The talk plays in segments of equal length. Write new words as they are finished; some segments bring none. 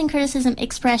and criticism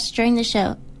expressed during the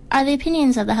show are the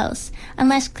opinions of the hosts,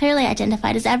 unless clearly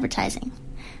identified as advertising.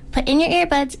 Put in your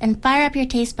earbuds and fire up your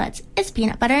taste buds. It's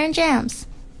Peanut Butter and Jams.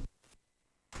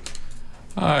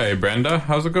 Hi, Brenda.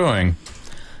 How's it going?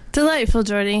 Delightful,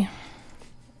 Jordy.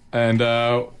 And,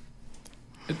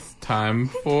 it's time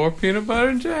for Peanut Butter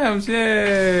and Jams.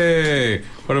 Yay!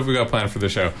 What have we got planned for the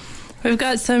show? We've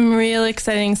got some real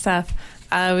exciting stuff.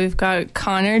 We've got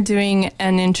Connor doing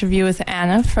an interview with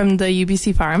Anna from the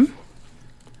UBC farm.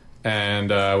 And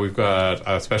we've got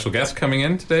a special guest coming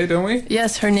in today, don't we?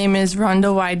 Yes, her name is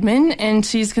Rhonda Weidman, and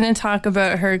she's going to talk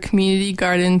about her community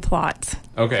garden plot.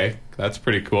 Okay, that's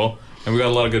pretty cool. And we got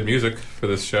a lot of good music for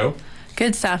this show.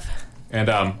 Good stuff. And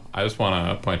I just want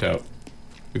to point out,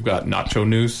 we've got Nacho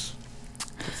News.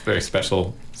 It's a very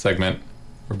special segment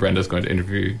where Brenda's going to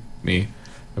interview me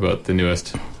about the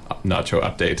newest nacho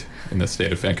update in the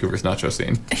state of Vancouver's nacho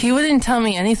scene. He wouldn't tell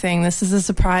me anything. This is a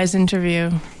surprise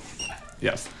interview.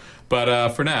 Yes. But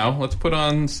for now, let's put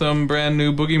on some brand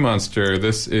new Boogie Monster.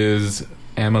 This is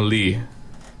Amelie.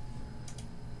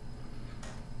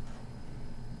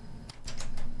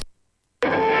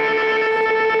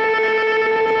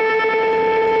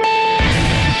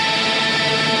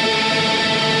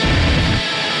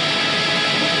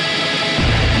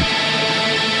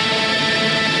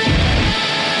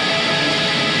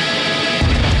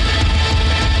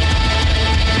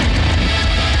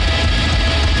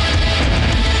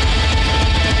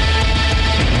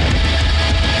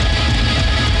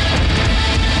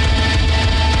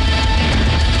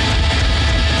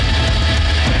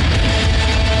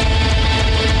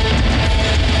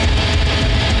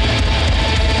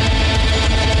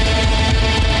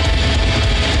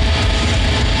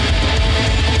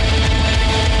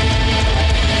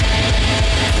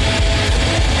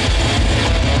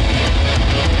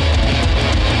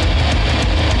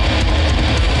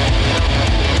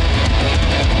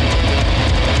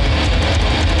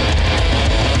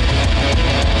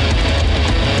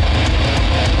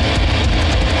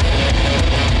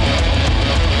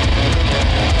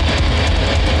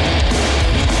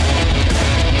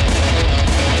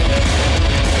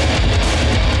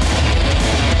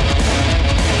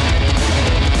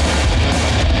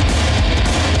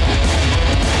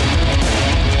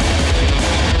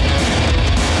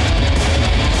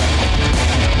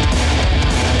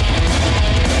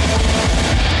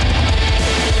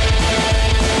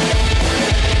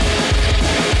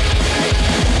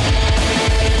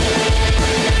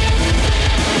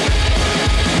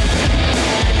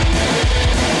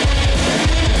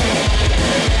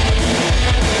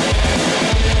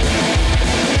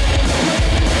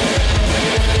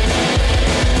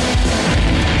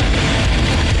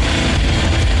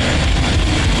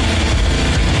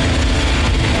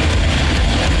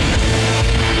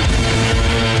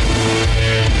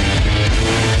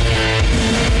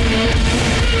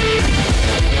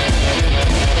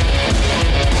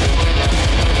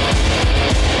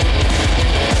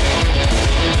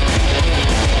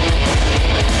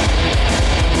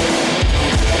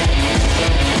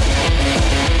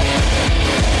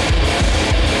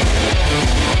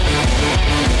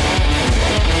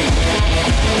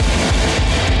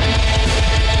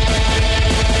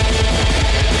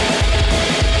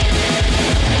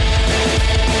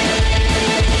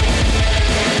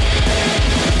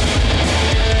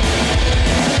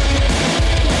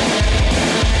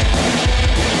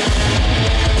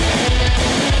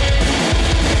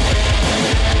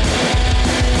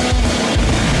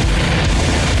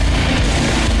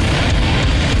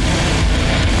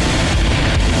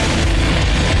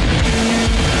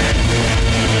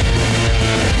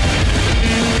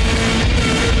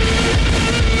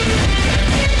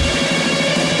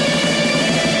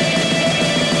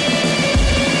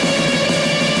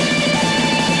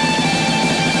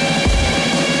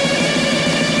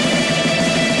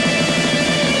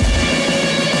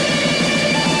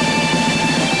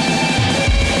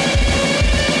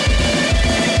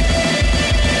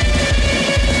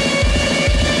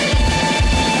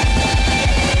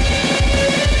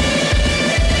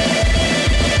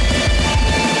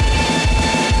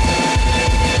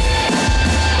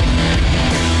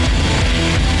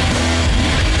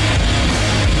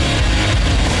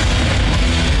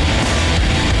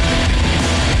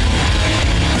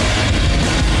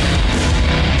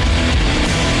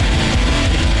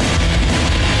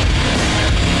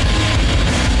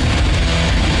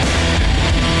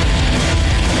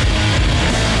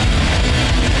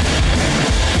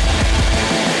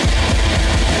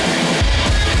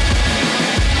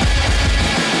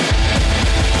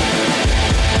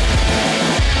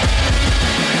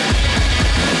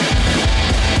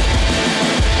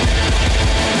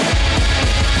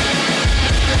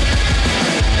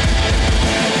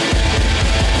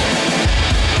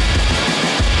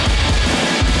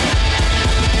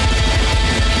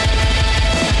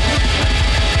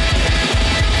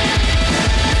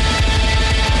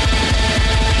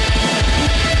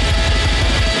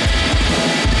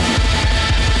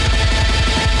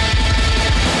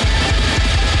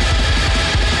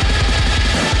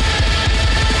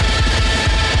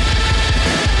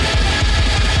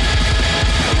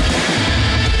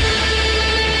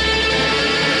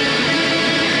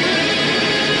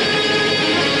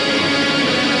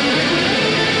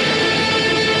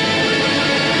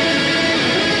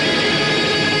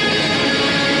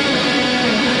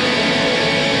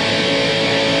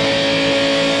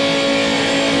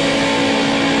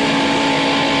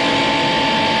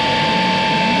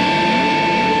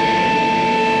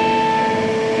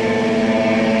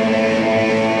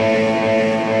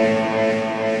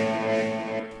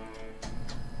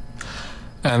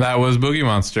 And that was Boogie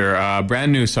Monster, a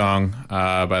brand new song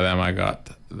by them. I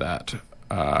got that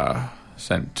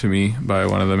sent to me by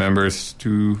one of the members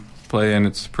to play, and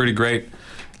it's pretty great.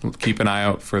 Keep an eye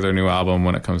out for their new album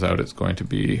when it comes out. It's going to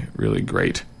be really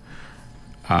great.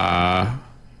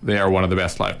 They are one of the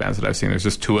best live bands that I've seen. There's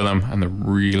just two of them, and they're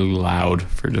really loud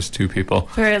for just two people.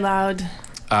 Very loud.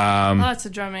 Lots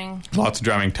of drumming. Lots of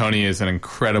drumming. Tony is an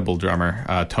incredible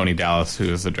drummer. Tony Dallas, who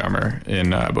is the drummer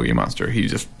in Boogie Monster, he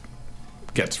just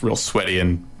gets real sweaty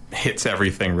and hits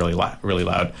everything really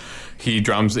loud. He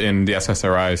drums in the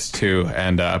SSRIs too,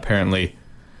 and apparently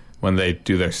when they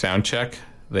do their sound check,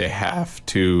 they have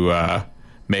to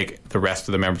make the rest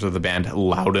of the members of the band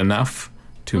loud enough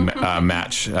to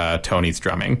match Tony's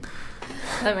drumming.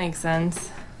 That makes sense.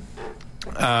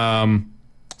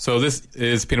 So this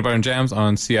is Peanut Butter and Jams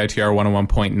on CITR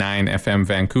 101.9 FM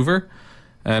Vancouver.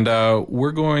 And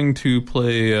we're going to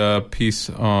play a piece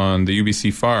on the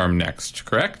UBC farm next,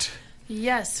 correct?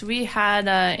 Yes, we had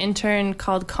an intern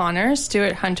called Connor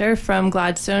Stewart Hunter from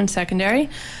Gladstone Secondary.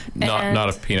 Not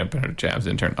a Peanut Butter and Jams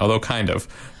intern, although kind of,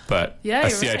 but a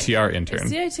CITR intern. A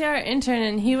CITR intern,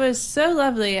 and he was so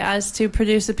lovely as to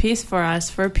produce a piece for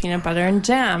us for Peanut Butter and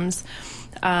Jams.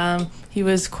 He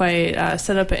was quite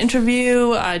set up an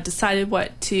interview, decided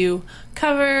what to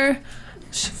cover,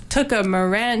 took a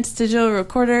Marantz digital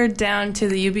recorder down to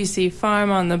the UBC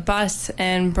farm on the bus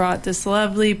and brought this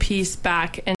lovely piece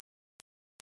back and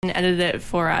edited it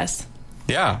for us.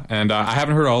 Yeah, and I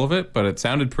haven't heard all of it, but it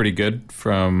sounded pretty good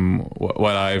from the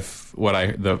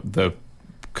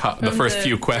first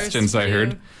few questions I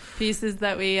heard. Pieces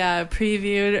that we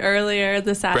previewed earlier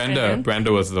this afternoon.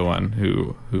 Brenda was the one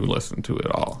who listened to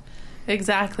it all.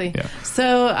 Exactly. Yeah.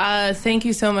 So thank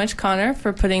you so much, Connor,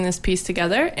 for putting this piece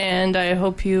together, and I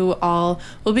hope you all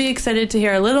will be excited to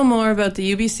hear a little more about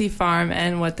the UBC farm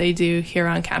and what they do here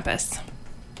on campus.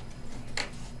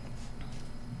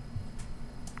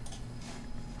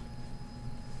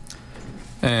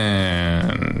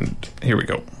 And here we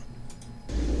go.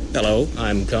 Hello,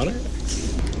 I'm Connor.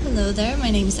 Hello there,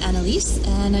 my name is Annalise,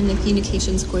 and I'm the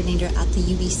communications coordinator at the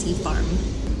UBC farm.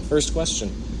 First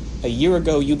question. A year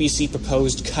ago, UBC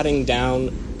proposed cutting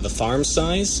down the farm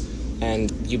size, and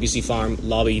UBC Farm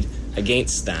lobbied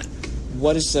against that.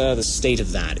 What is the state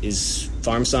of that? Is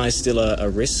farm size still a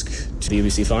risk to the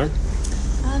UBC Farm?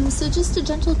 So just a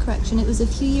gentle correction. It was a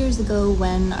few years ago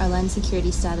when our land security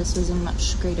status was in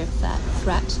much greater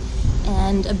threat.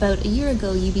 And about a year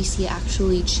ago, UBC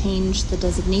actually changed the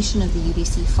designation of the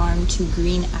UBC Farm to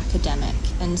Green Academic.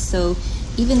 And so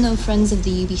even though Friends of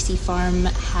the UBC Farm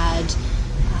had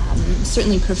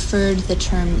certainly preferred the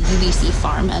term UBC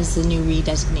Farm as the new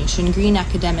redesignation, Green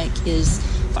Academic is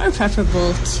far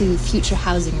preferable to Future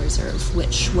Housing Reserve,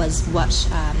 which was what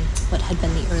had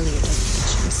been the earlier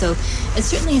designation. So it's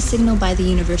certainly a signal by the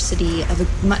university of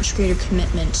a much greater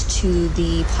commitment to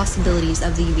the possibilities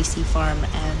of the UBC Farm,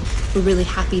 and we're really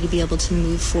happy to be able to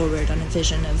move forward on a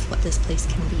vision of what this place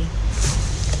can be.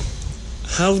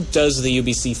 How does the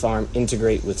UBC Farm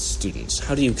integrate with students?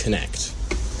 How do you connect?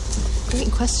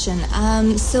 Great question.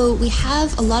 So we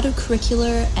have a lot of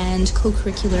curricular and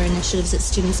co-curricular initiatives that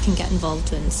students can get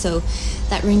involved in. So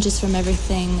that ranges from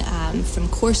everything from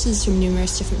courses from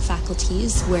numerous different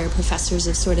faculties where professors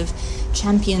have sort of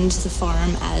championed the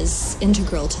farm as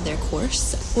integral to their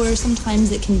course, or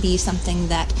sometimes it can be something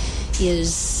that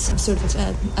is sort of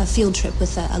a field trip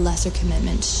with a lesser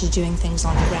commitment to doing things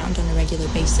on the ground on a regular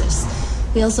basis.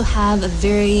 We also have a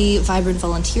very vibrant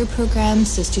volunteer program,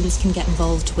 so students can get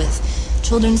involved with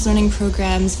children's learning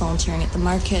programs, volunteering at the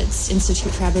markets.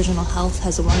 Institute for Aboriginal Health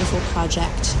has a wonderful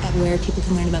project where people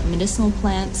can learn about medicinal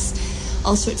plants,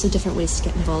 all sorts of different ways to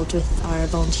get involved with our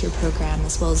volunteer program,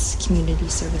 as well as community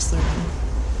service learning.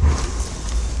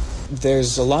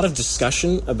 There's a lot of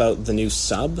discussion about the new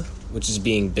sub, which is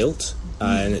being built,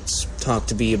 and it's talked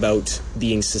to be about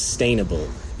being sustainable.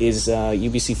 Is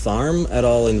UBC Farm at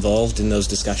all involved in those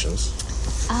discussions?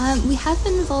 We have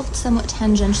been involved somewhat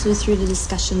tangentially through the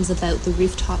discussions about the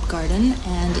rooftop garden,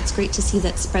 and it's great to see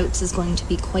that Sprouts is going to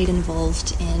be quite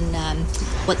involved in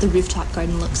what the rooftop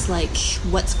garden looks like,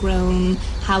 what's grown,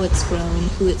 how it's grown,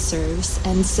 who it serves.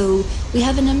 And so we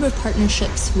have a number of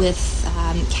partnerships with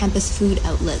campus food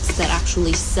outlets that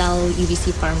actually sell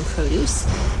UBC Farm produce,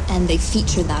 and they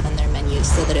feature that on their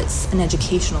menus so that it's an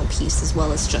educational piece as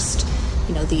well as just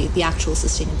the actual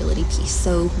sustainability piece.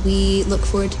 So we look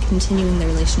forward to continuing the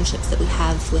relationships that we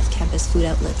have with campus food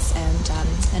outlets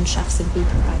and chefs and food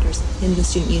providers in the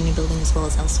Student Union building as well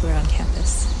as elsewhere on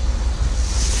campus.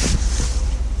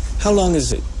 How long has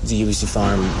the UBC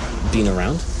Farm been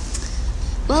around?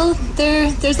 Well,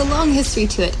 there's a long history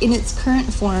to it. In its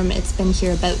current form, it's been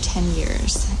here about 10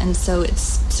 years. And so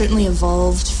it's certainly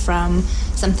evolved from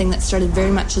something that started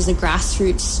very much as a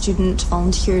grassroots student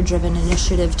volunteer-driven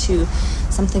initiative to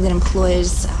something that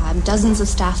employs dozens of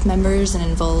staff members and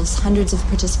involves hundreds of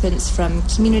participants from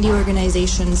community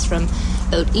organizations, from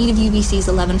about 8 of UBC's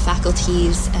 11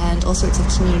 faculties, and all sorts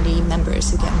of community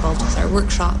members who get involved with our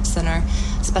workshops and our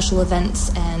special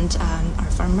events and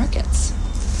our farm markets.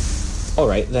 All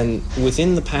right, then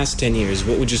within the past 10 years,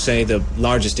 what would you say the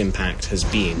largest impact has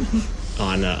been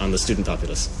on the student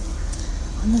populace?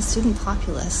 On the student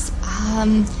populace?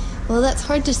 Well, that's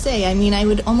hard to say. I mean, I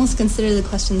would almost consider the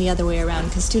question the other way around,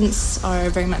 because students are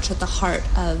very much at the heart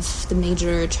of the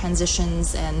major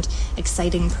transitions and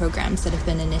exciting programs that have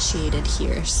been initiated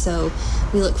here. So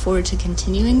we look forward to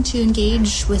continuing to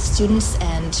engage with students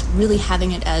and really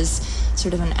having it as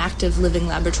sort of an active living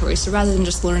laboratory. So rather than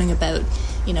just learning about,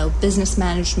 business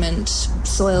management,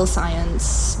 soil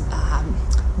science,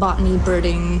 botany,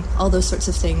 birding, all those sorts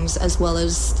of things, as well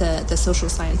as the social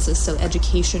sciences, so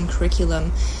education,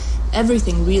 curriculum,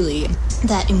 everything really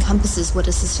that encompasses what a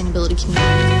sustainability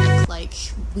community looks like.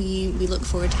 We look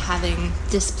forward to having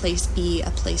this place be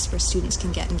a place where students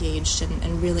can get engaged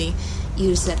and really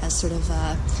use it as sort of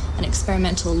an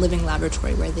experimental living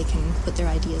laboratory where they can put their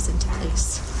ideas into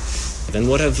place. Then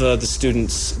what have the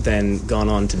students then gone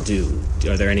on to do?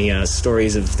 Are there any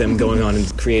stories of them going on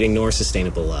and creating more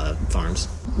sustainable farms?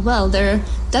 Well, there are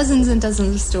dozens and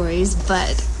dozens of stories,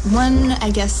 but one, I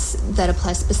guess, that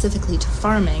applies specifically to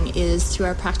farming is through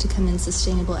our practicum in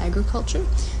sustainable agriculture.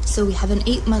 So we have an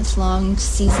 8-month-long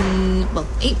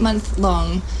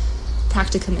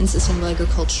practicum in sustainable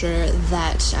agriculture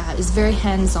that is very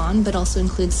hands-on, but also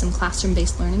includes some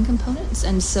classroom-based learning components.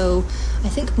 And so I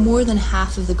think more than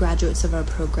half of the graduates of our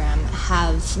program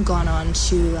have gone on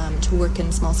to work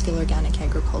in small-scale organic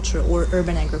agriculture or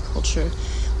urban agriculture,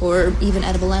 or even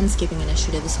edible landscaping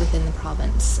initiatives within the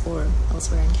province or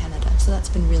elsewhere in Canada. So that's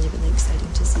been really, really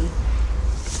exciting to see.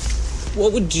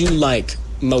 What would you like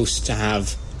most to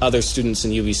have other students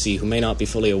in UBC who may not be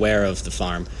fully aware of the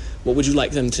farm? What would you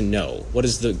like them to know? What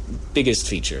is the biggest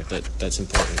feature that's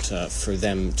important for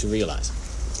them to realize?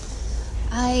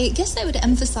 I guess I would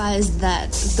emphasize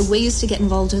that the ways to get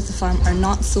involved with the farm are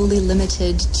not solely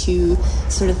limited to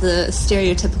sort of the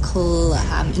stereotypical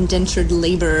indentured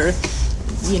labor,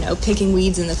 picking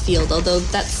weeds in the field, although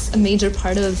that's a major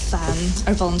part of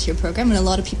our volunteer program, and a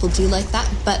lot of people do like that,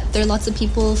 but there are lots of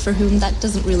people for whom that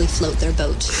doesn't really float their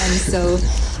boat, and so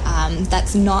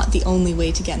that's not the only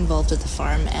way to get involved with the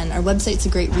farm, and our website's a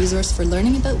great resource for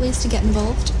learning about ways to get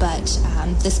involved, but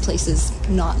this place is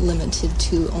not limited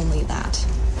to only that.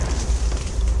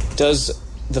 Does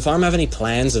the farm have any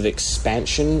plans of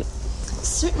expansion?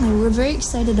 Certainly. We're very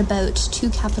excited about 2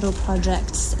 capital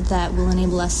projects that will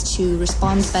enable us to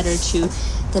respond better to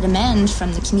the demand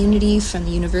from the community, from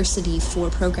the university,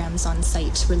 for programs on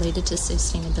site related to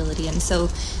sustainability. And so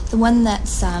the one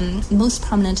that's most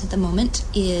prominent at the moment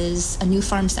is a new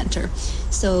farm centre.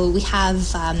 So we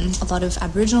have a lot of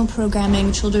Aboriginal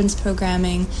programming, children's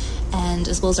programming, and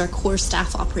as well as our core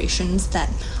staff operations that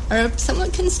are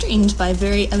somewhat constrained by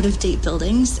very out-of-date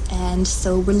buildings. And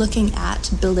so we're looking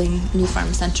at building a new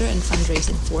farm centre and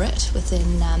fundraising for it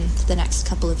within the next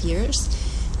couple of years.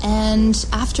 And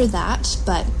after that,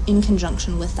 but in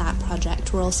conjunction with that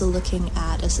project, we're also looking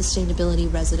at a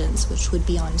sustainability residence, which would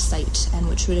be on site and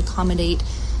which would accommodate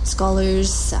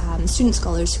scholars, student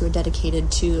scholars who are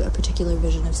dedicated to a particular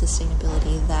vision of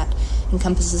sustainability that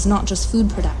encompasses not just food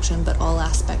production, but all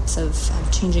aspects of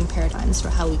changing paradigms for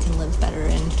how we can live better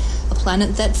in a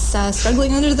planet that's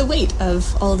struggling under the weight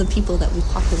of all the people that we've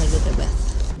populated it with.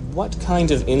 What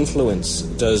kind of influence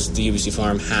does the UBC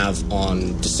Farm have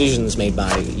on decisions made by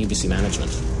UBC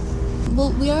management?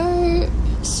 Well, we are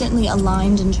certainly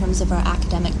aligned in terms of our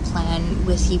academic plan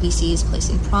with UBC's Place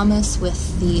and Promise,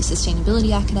 with the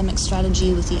sustainability academic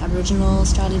strategy, with the Aboriginal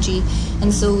strategy,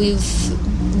 and so we've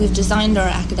designed our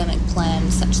academic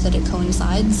plan such that it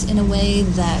coincides in a way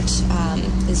that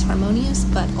is harmonious,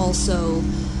 but also,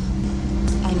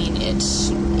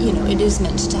 it is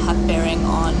meant to have bearing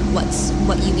on what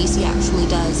UBC actually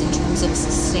does in terms of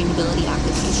sustainability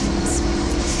applications.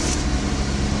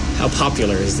 How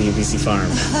popular is the UBC Farm?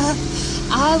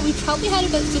 We probably had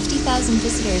about 50,000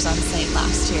 visitors on site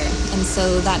last year, and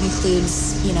so that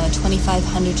includes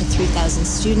 2,500 to 3,000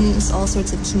 students, all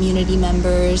sorts of community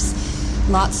members,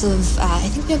 lots of, I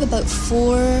think we have about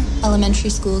 4 elementary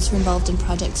schools who are involved in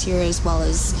projects here, as well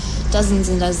as dozens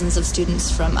and dozens of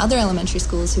students from other elementary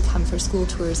schools who come for school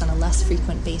tours on a less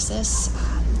frequent basis.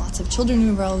 Lots of children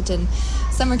involved in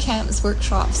summer camps,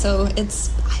 workshops. So I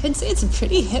would say it's a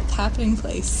pretty hip, happening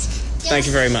place. Thank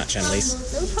you very much, Annalise.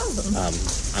 No problem.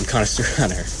 I'm Connor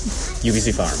Hunter,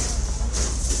 UBC Farm.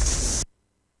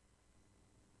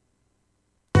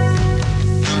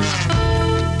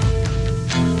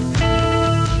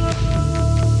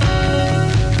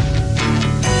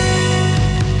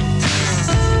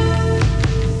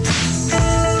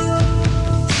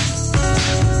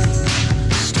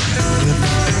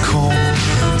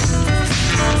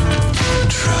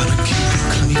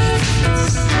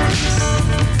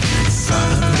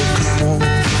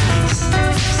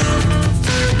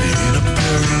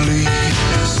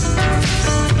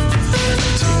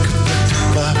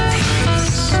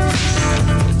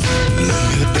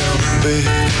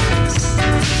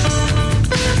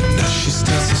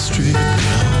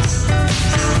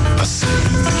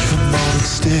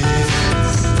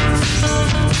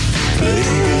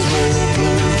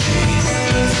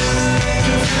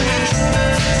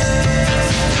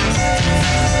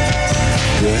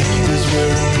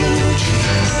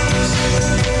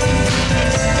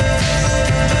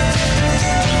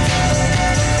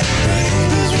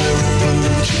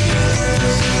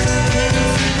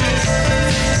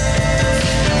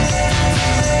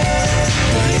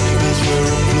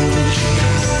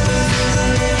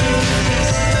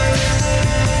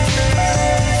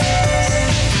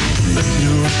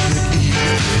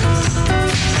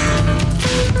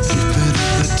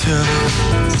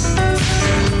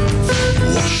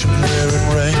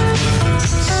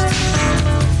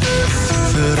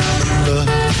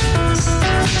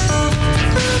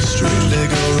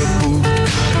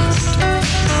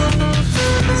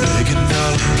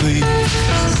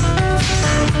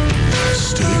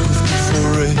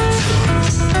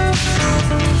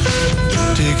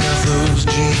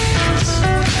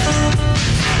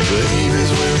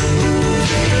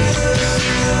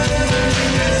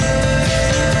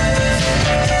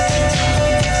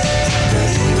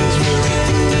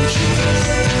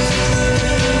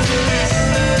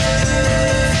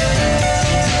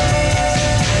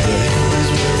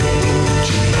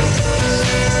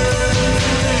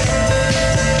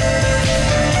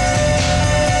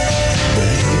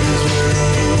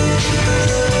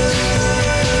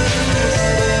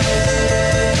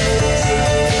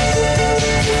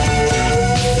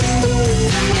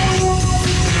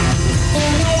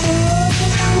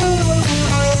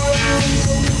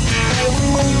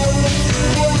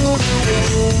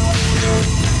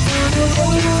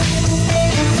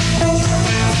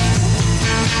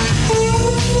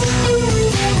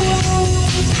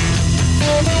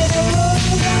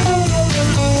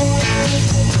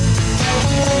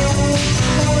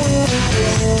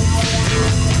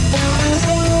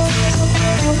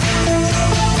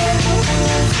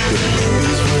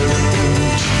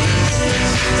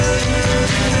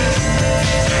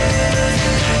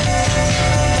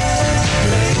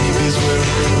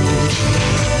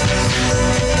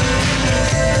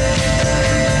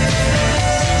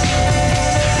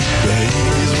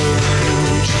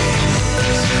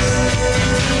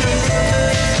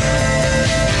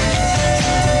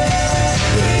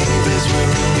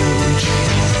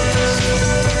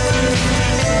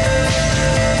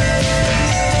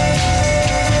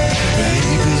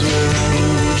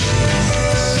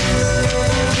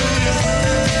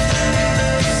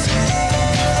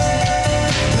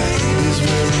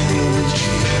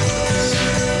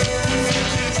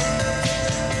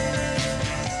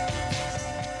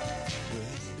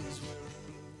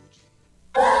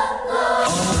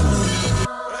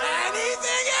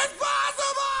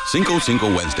 Cinco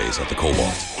Cinco Wednesdays at the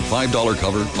Cobalt. $5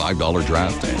 cover, $5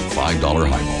 draft, and $5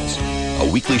 highballs.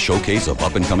 A weekly showcase of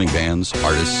up-and-coming bands,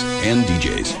 artists, and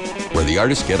DJs, where the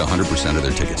artists get 100% of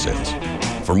their ticket sales.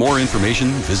 For more information,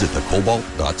 visit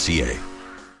thecobalt.ca.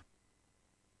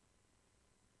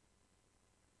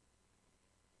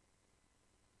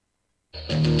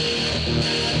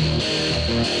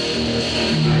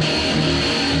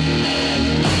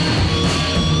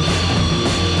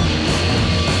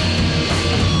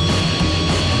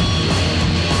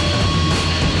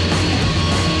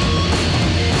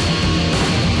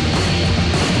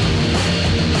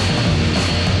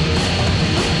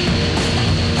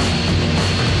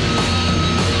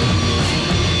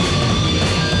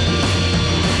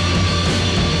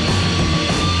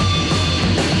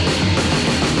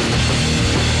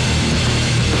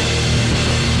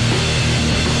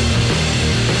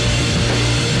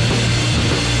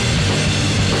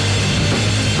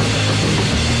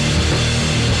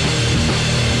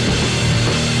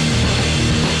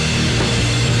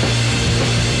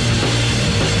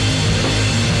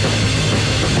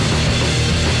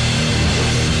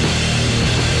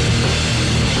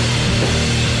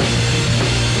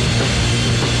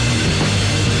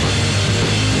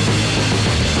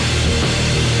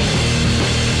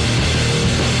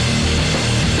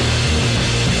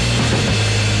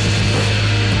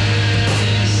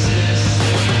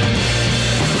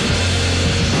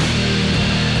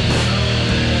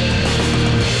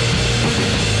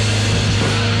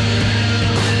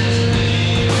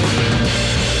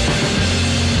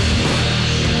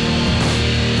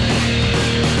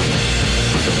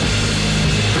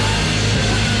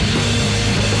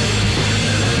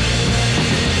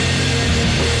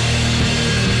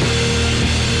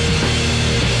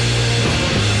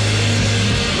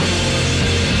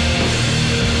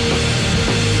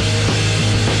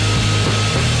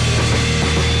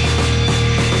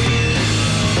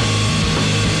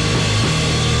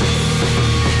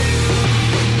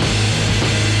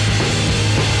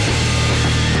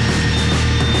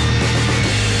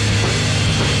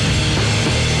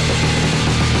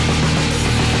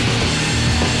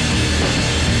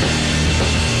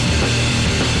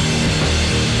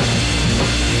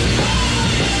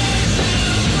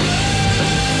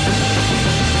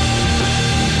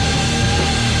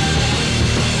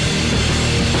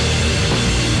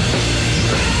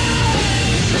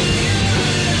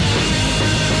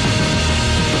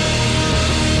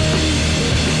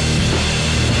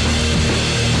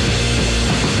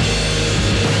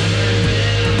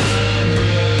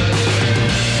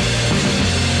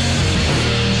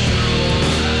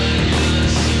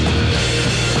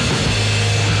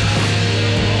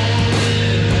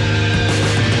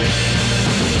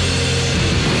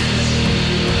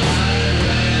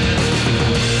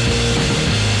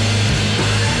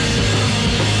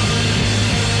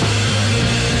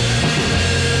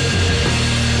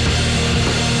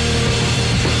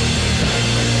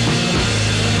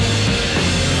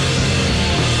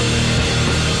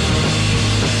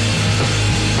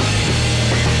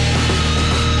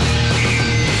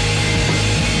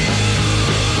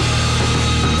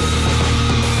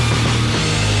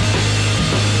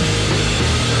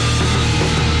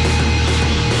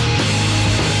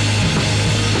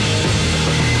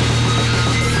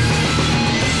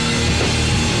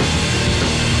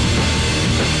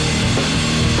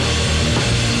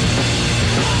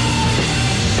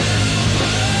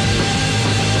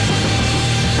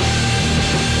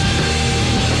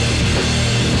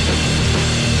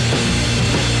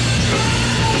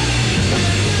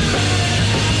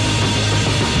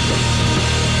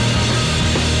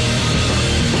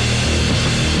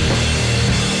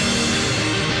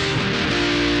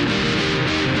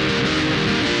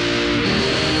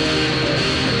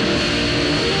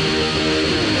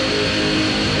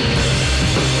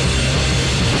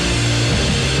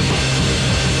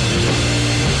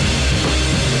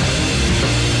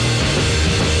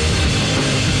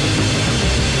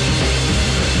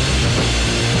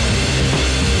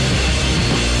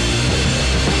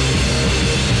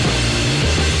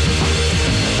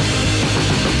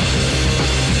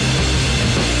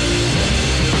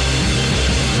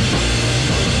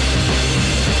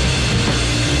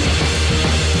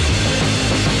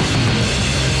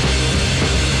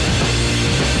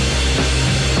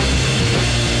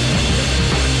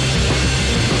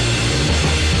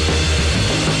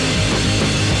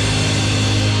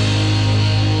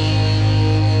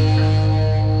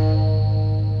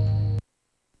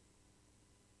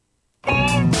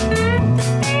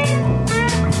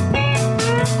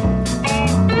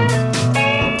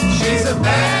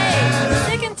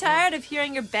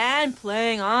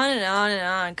 playing on and on and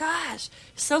on. Gosh,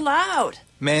 it's so loud.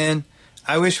 Man,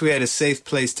 I wish we had a safe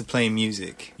place to play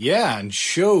music. Yeah, and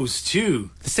shows,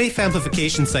 too. The Safe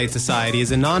Amplification Site Society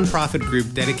is a non-profit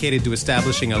group dedicated to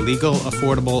establishing a legal,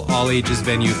 affordable, all-ages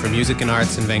venue for music and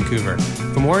arts in Vancouver.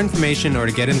 For more information or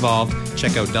to get involved,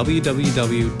 check out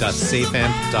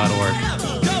www.safeamp.org.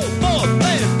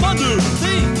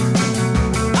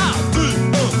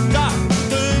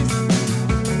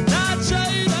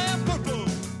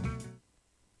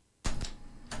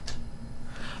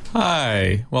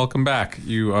 Hi, welcome back.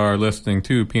 You are listening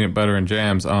to Peanut Butter and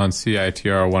Jams on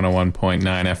CITR 101.9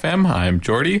 FM. I'm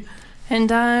Jordy.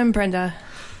 And I'm Brenda.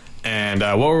 And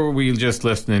what were we just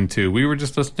listening to? We were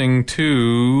just listening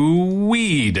to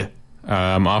Weed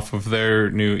off of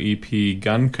their new EP,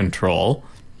 Gun Control.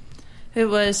 It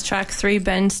was track 3,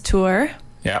 Ben's Tour.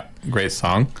 Yeah, great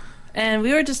song. And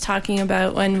we were just talking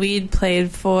about when Weed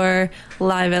played for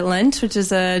Live at Lunch, which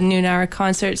is a noon hour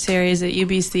concert series at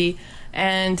UBC,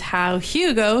 and how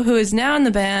Hugo, who is now in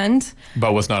the band,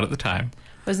 but was not at the time,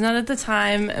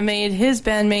 made his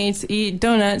bandmates eat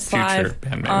donuts Future live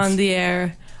bandmates. On the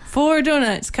air. 4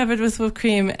 donuts covered with whipped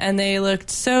cream, and they looked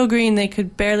so green they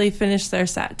could barely finish their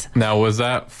set. Now, was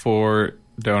that 4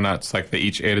 donuts, like they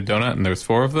each ate a donut and there's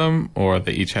 4 of them, or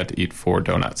they each had to eat 4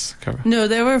 donuts? No,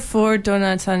 there were 4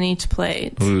 donuts on each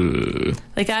plate. Ooh.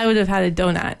 Like, I would have had a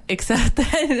donut, except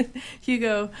that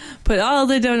Hugo put all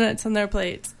the donuts on their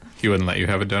plates. He wouldn't let you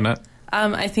have a donut?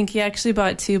 I think he actually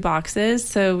bought 2 boxes,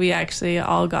 so we actually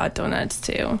all got donuts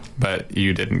too. But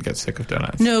you didn't get sick of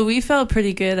donuts? No, we felt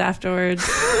pretty good afterwards.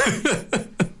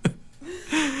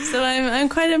 So I'm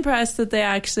quite impressed that they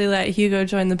actually let Hugo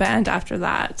join the band after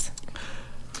that.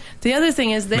 The other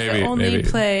thing is they only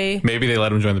play... Maybe they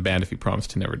let him join the band if he promised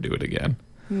to never do it again.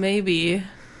 Maybe.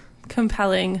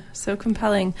 Compelling. So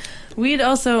compelling. Weed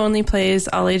also only plays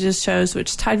all-ages shows,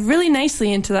 which tied really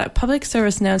nicely into that public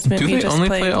service announcement we just played. Do they only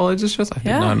play all-ages shows? I did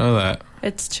not know that.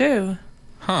 It's true.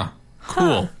 Huh.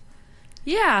 Cool.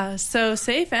 Yeah, so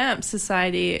Safe Amp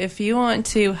Society, if you want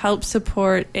to help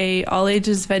support a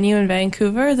all-ages venue in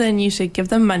Vancouver, then you should give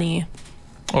them money.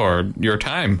 Or your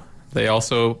time. They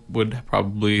also would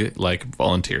probably like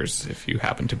volunteers if you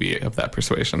happen to be of that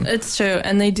persuasion. It's true,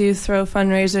 and they do throw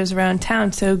fundraisers around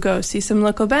town, so go see some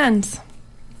local bands.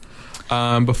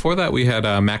 Before that, we had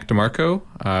Mac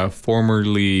DeMarco,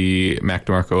 formerly Mac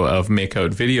DeMarco of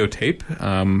Makeout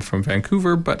Videotape from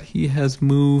Vancouver, but he has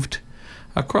moved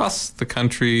across the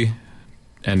country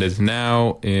and is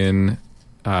now in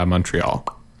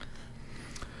Montreal.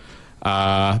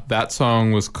 That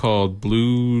song was called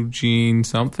Blue Jean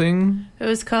something. It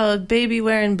was called Baby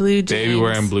Wearing Blue Jeans. Baby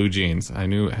Wearing Blue Jeans. I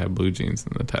knew it had blue jeans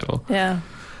in the title. Yeah.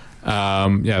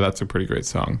 Yeah, that's a pretty great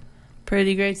song.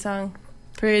 Pretty great song.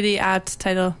 Pretty apt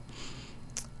title.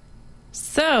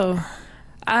 So,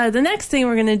 the next thing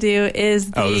we're going to do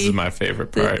is this is my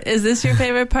favorite part. Is this your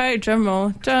favorite part? Drum roll.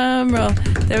 Drum roll.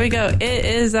 There we go. It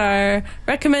is our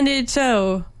recommended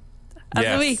show of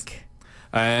the week.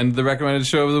 And the recommended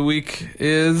show of the week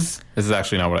is... This is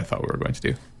actually not what I thought we were going to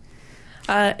do.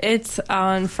 It's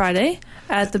on Friday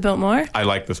at the Biltmore. I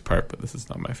like this part, but this is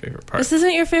not my favorite part. This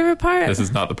isn't your favorite part? This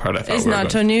is not the part I thought we were going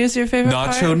to do. Is Nacho News your favorite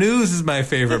part? Nacho News is my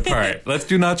favorite part. Let's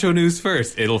do Nacho News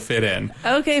first. It'll fit in.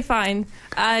 Okay, fine.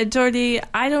 Jordy,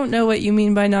 I don't know what you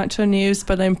mean by Nacho News,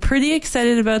 but I'm pretty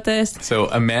excited about this. So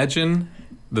imagine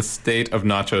the state of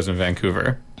nachos in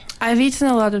Vancouver. I've eaten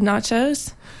a lot of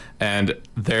nachos. And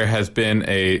there has been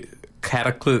a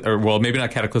cataclysm, or well, maybe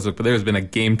not cataclysmic, but there has been a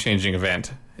game-changing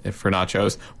event for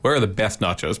nachos. Where are the best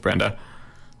nachos, Brenda?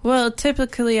 Well,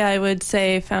 typically I would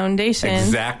say Foundation.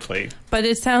 Exactly. But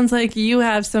it sounds like you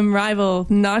have some rival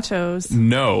nachos.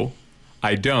 No,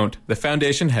 I don't. The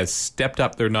Foundation has stepped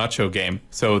up their nacho game,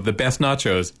 so the best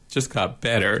nachos just got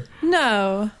better.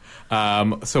 No.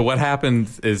 So what happened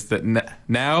is that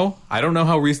now, I don't know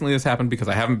how recently this happened because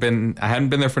I hadn't been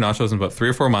there for nachos in about 3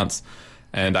 or 4 months,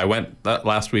 and I went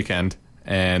last weekend,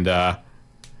 and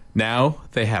now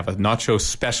they have a nacho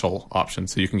special option.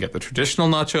 So you can get the traditional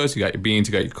nachos, you got your beans,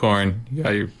 you got your corn, you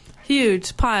got your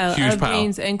huge pile of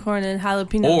beans and corn and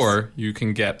jalapenos. Or you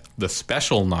can get the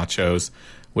special nachos,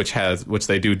 which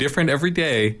they do different every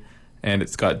day, and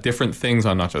it's got different things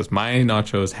on nachos. My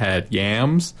nachos had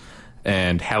yams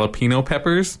and jalapeno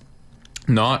peppers,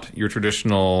 not your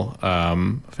traditional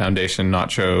Foundation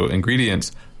nacho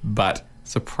ingredients, but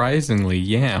surprisingly,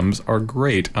 yams are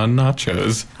great on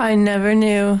nachos. I never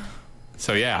knew.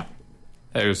 So yeah,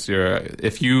 there's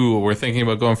if you were thinking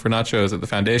about going for nachos at the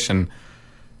Foundation,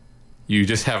 you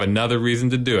just have another reason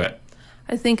to do it.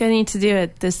 I think I need to do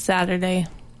it this Saturday.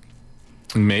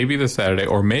 Maybe this Saturday,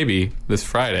 or maybe this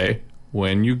Friday,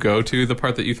 when you go to the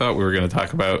part that you thought we were going to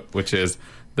talk about, which is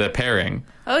the pairing.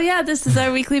 Oh, yeah, this is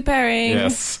our weekly pairing.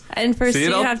 Yes. And first See,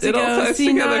 you have to go see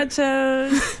together.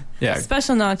 nachos. Yeah.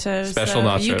 Special nachos. Special so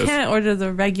nachos. You can't order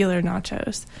the regular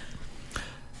nachos.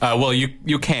 Well,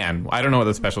 you can. I don't know what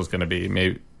the special is going to be,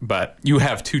 maybe, but you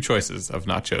have two choices of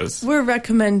nachos. We're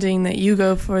recommending that you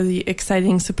go for the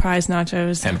exciting surprise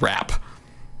nachos. And rap.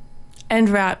 And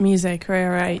rap music,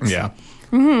 right. Yeah.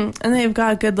 And they've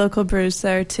got good local brews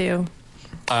there, too.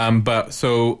 But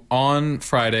so on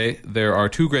Friday, there are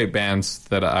two great bands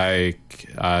that I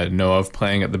know of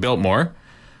playing at the Biltmore.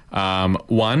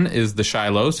 One is the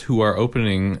Shilohs, who are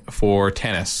opening for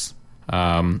Tennis.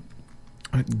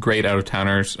 Great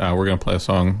out-of-towners. We're going to play a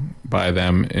song by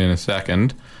them in a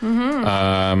second.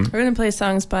 We're going to play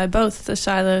songs by both the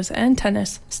Shilohs and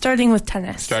Tennis, starting with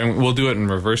Tennis. We'll do it in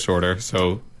reverse order.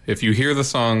 So if you hear the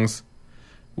songs,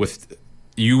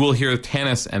 you will hear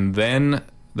Tennis and then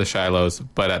the Shilohs,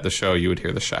 but at the show you would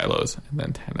hear the Shilohs and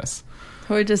then Tennis.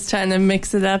 We're just trying to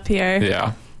mix it up here.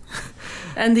 Yeah.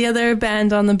 And the other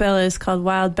band on the bill is called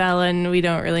Wild Bell, and we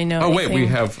don't really know anything. Oh, wait, we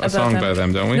have a song by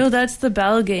them, don't we? No, that's the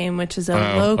Bell Game, which is a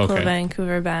local okay.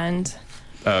 Vancouver band.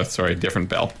 Sorry, different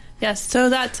bell. Yes, so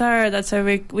that's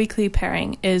our weekly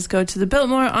pairing, is go to the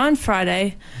Biltmore on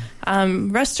Friday.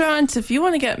 Restaurants, if you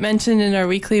want to get mentioned in our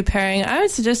weekly pairing, I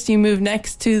would suggest you move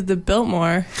next to the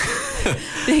Biltmore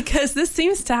because this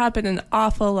seems to happen an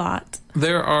awful lot.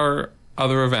 There are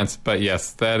other events, but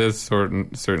yes, that is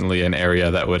certainly an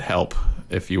area that would help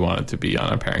if you wanted to be on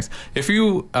our pairings. If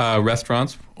you,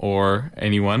 restaurants or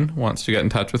anyone wants to get in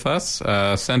touch with us,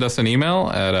 send us an email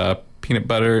at Peanut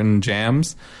Butter and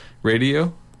Jams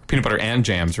Radio. Peanut Butter and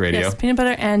Jams Radio. Yes, Peanut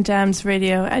Butter and Jams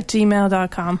Radio at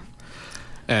gmail.com.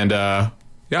 And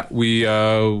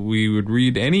we would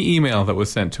read any email that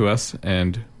was sent to us,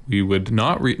 and we would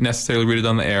not necessarily read it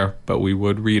on the air, but we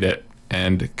would read it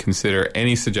and consider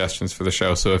any suggestions for the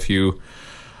show. So if you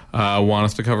want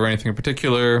us to cover anything in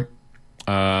particular,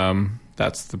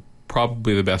 that's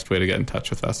probably the best way to get in touch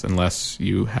with us, unless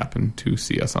you happen to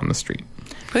see us on the street.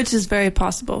 Which is very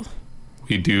possible.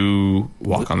 We do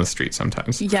walk on the street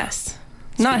sometimes. Yes.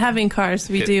 Not having cars,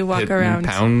 we do walk around.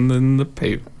 Pounding the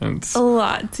pavements. A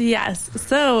lot, yes.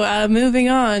 So, moving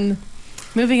on.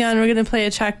 We're going to play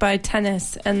a track by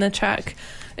Tennis, and the track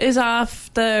is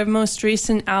off the most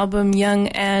recent album, Young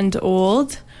and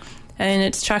Old, and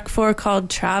it's track 4 called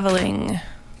Traveling.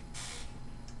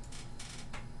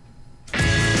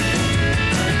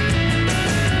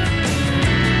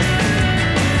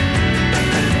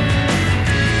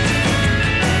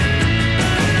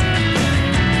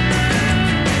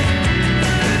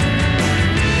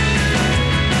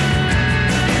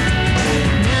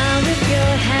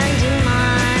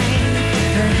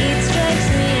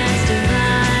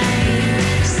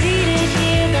 Seated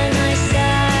here by my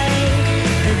side,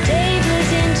 the day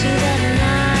bleeds into the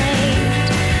night.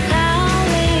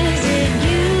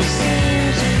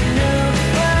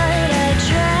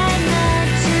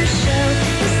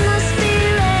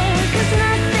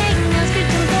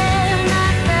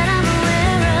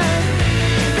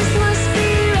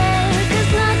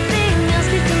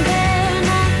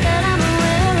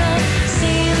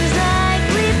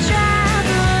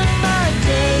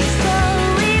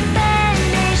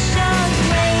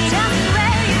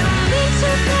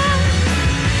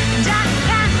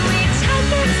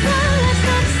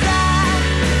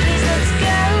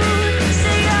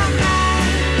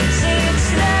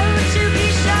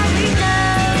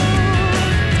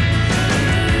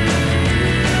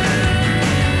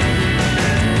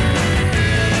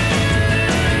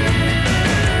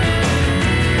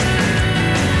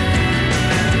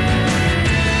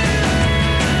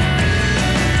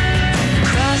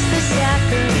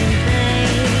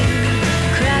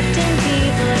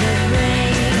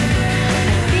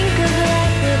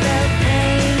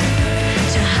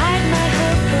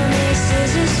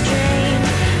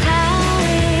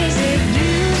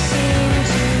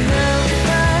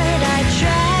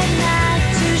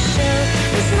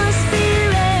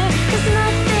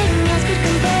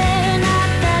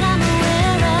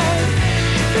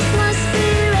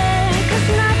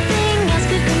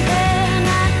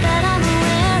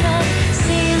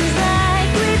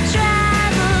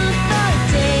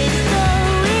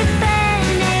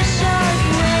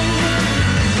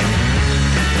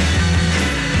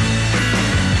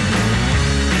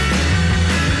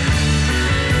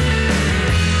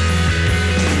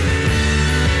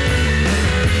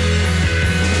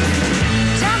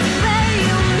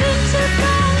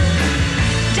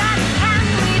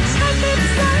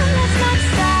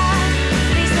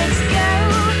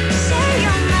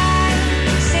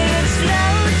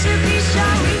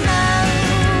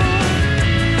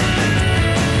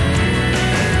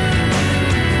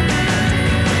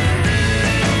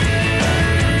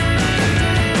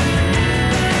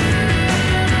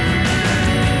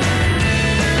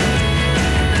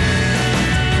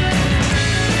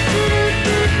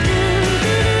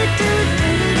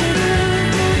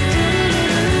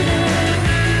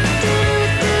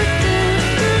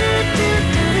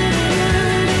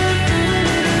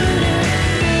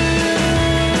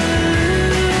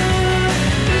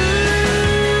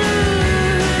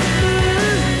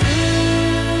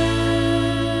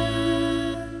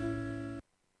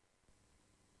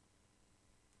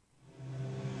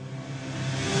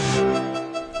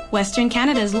 Western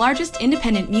Canada's largest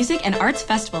independent music and arts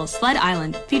festival, Sled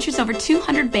Island, features over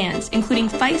 200 bands, including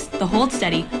Feist, The Hold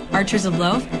Steady, Archers of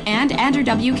Loaf, and Andrew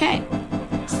WK.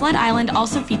 Sled Island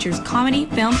also features comedy,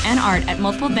 film, and art at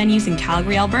multiple venues in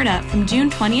Calgary, Alberta from June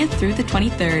 20th through the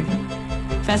 23rd.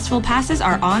 Festival passes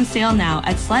are on sale now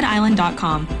at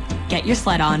sledisland.com. Get your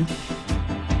sled on.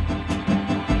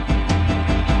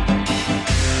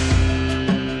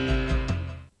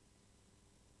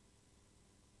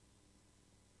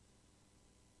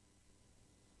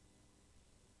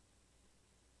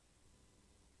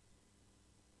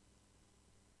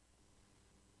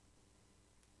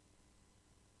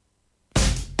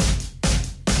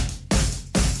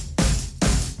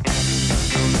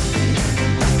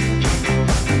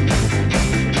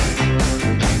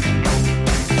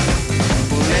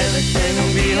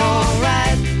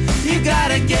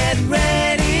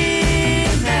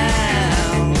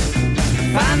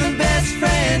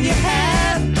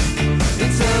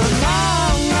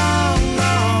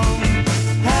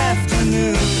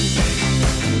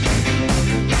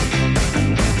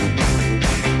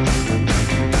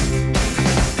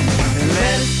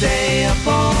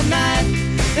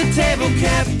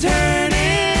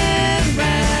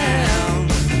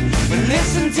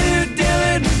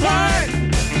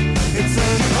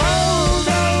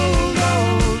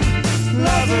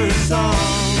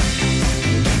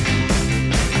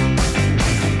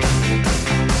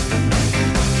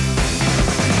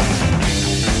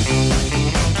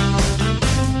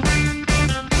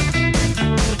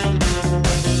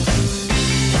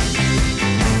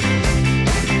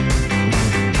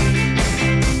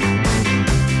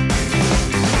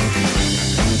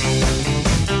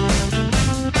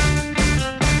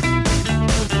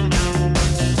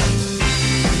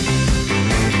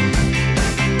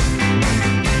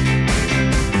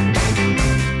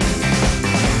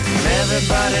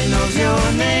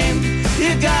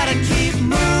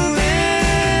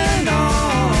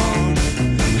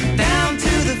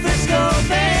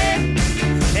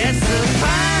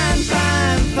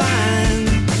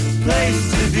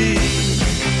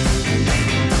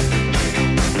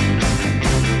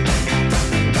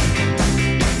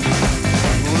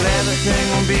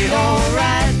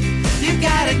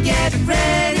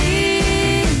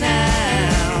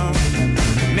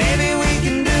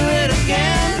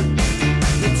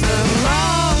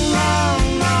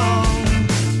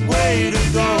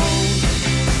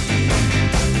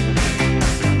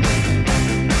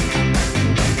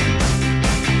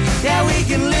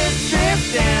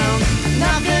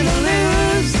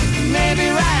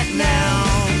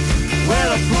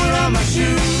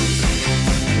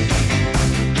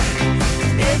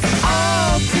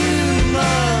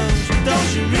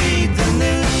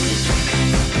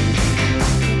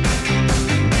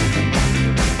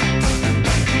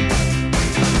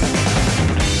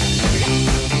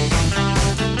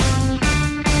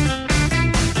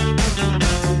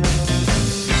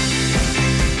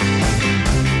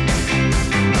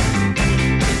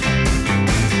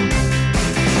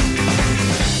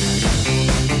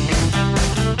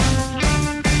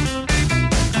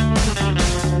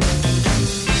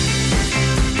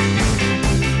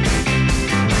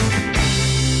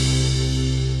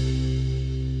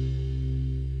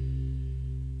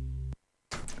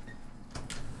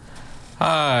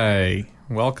 Hi,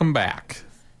 welcome back.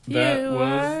 That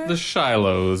was the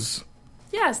Shilohs.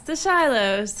 Yes, the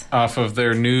Shilohs. Off of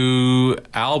their new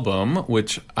album,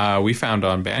 which we found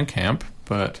on Bandcamp,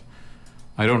 but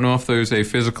I don't know if there's a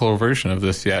physical version of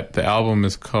this yet. The album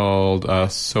is called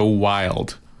So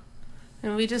Wild.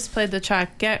 And we just played the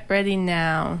track Get Ready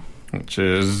Now. Which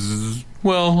is,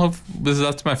 well,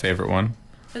 that's my favorite one.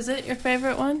 Is it your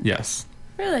favorite one? Yes.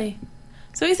 Really?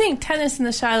 So we think Tennis and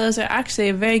the Shilohs are actually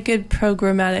a very good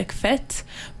programmatic fit,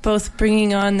 both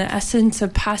bringing on the essence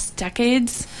of past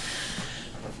decades.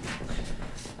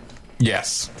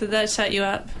 Yes. Did that shut you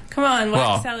up? Come on,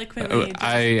 wax eloquently.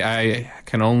 I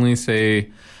can only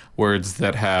say words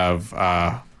that have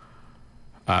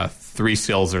 3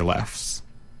 syllables or less.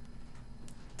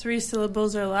 3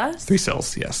 syllables or less? 3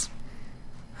 syllables, yes.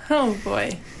 Oh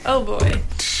boy. Oh boy.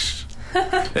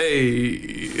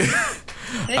 Hey.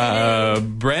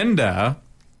 Brenda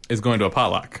is going to a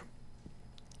potluck.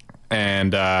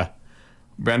 And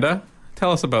Brenda,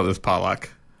 tell us about this potluck.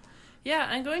 Yeah,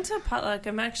 I'm going to a potluck.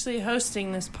 I'm actually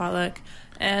hosting this potluck.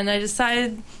 And I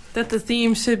decided that the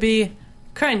theme should be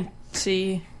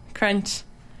crunchy. Crunch.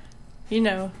 You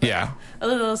know. Yeah. A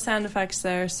little sound effects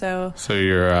there, so... So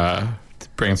you're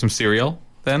bringing some cereal,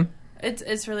 then?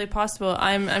 It's really possible.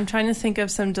 I'm trying to think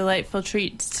of some delightful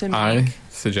treats to make. I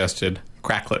suggested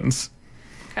cracklings.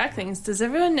 Cracklings? Does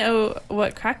everyone know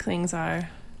what cracklings are?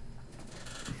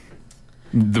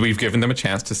 We've given them a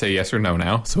chance to say yes or no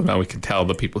now, so now we can tell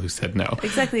the people who said no.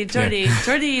 Exactly. Jordy. Yeah.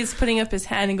 Jordy is putting up his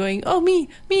hand and going, oh, me.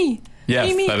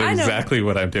 Yes, me. That is exactly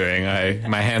what I'm doing.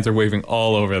 My hands are waving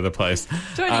all over the place.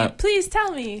 Jordy, please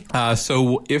tell me.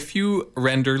 So if you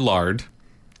render lard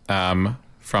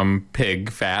from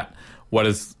pig fat,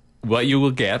 what you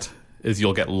will get is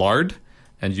you'll get lard,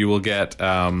 and you will get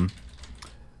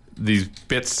these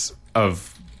bits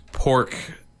of pork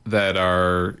that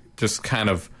are just kind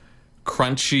of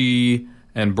crunchy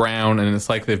and brown, and it's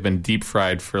like they've been deep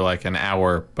fried for like an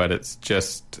hour, but it's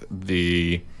just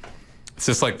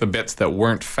like the bits that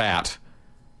weren't fat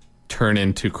turn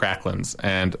into cracklins,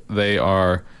 and they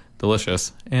are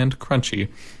delicious and crunchy.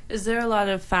 Is there a lot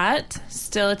of fat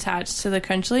still attached to the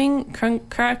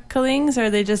cracklings, or are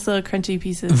they just little crunchy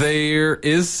pieces? There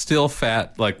is still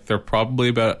fat, like they're probably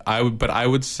about. I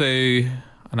would say,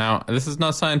 now this is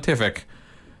not scientific,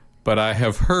 but I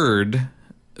have heard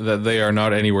that they are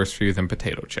not any worse for you than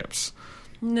potato chips.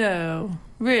 No,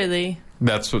 really.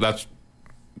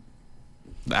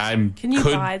 Can you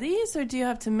buy these, or do you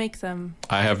have to make them?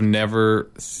 I have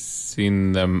never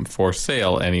seen them for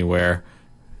sale anywhere,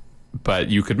 but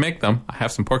you could make them. I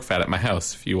have some pork fat at my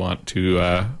house if you want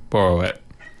to borrow it.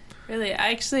 Really?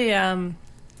 Actually,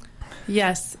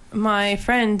 yes. My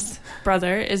friend's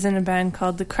brother is in a band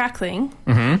called The Crackling,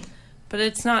 but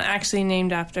it's not actually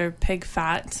named after pig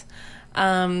fat.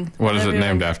 What is it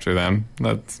named after then?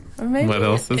 What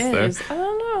else is there? I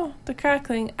don't know. The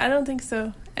Crackling. I don't think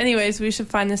so. Anyways, we should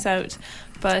find this out.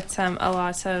 But a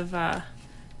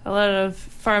lot of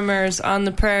farmers on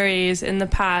the prairies in the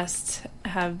past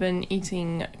have been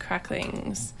eating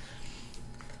cracklings.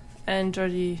 And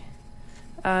Jordy,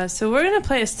 so we're gonna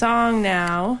play a song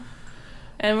now,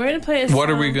 and we're gonna play a song. What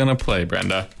are we gonna play,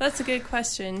 Brenda? That's a good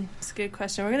question. We're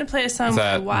gonna play a song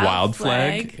by Wild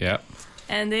Flag. Yep.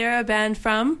 And they are a band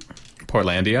from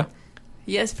Portlandia.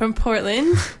 Yes, from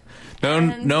Portland.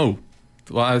 No.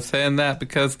 Well, I was saying that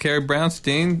because Carrie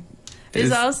Brownstein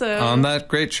is also on that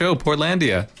great show,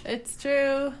 Portlandia. It's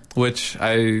true. Which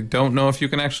I don't know if you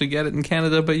can actually get it in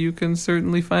Canada, but you can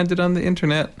certainly find it on the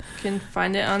internet. You can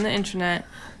find it on the internet,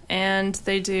 and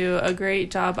they do a great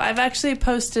job. I've actually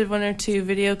posted 1 or 2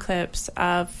 video clips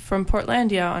from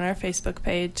Portlandia on our Facebook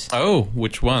page. Oh,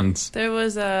 which ones? There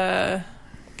was a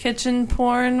kitchen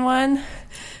porn one,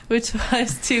 which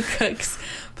was 2 cooks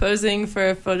posing for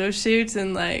a photo shoot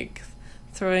and like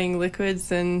throwing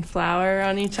liquids and flour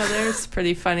on each other. It's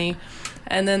pretty funny.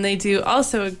 And then they do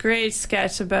also a great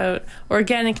sketch about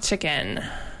organic chicken.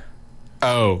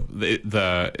 Oh,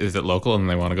 is it local and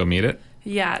they want to go meet it?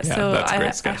 Yeah, so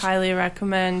I highly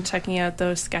recommend checking out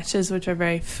those sketches, which are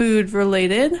very food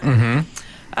related.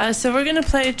 So we're going to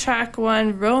play track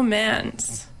 1,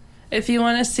 Romance. If you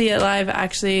want to see it live,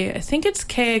 actually, I think it's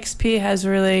KXP has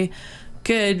really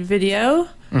good video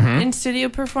in studio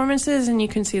performances, and you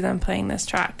can see them playing this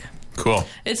track. Cool.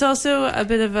 It's also a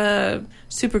bit of a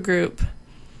super group.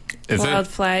 Wild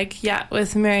Flag, yeah,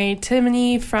 with Mary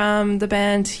Timoney from the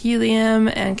band Helium,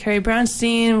 and Carrie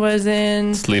Brownstein was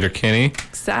in Sleater-Kinney.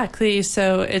 Exactly,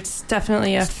 so it's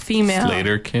definitely a female.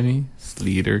 Sleater-Kinney.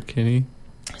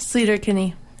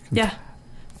 Yeah,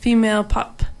 female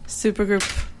pop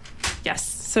supergroup. Yes,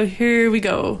 so here we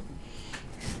go.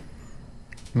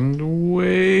 And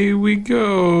away we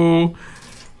go.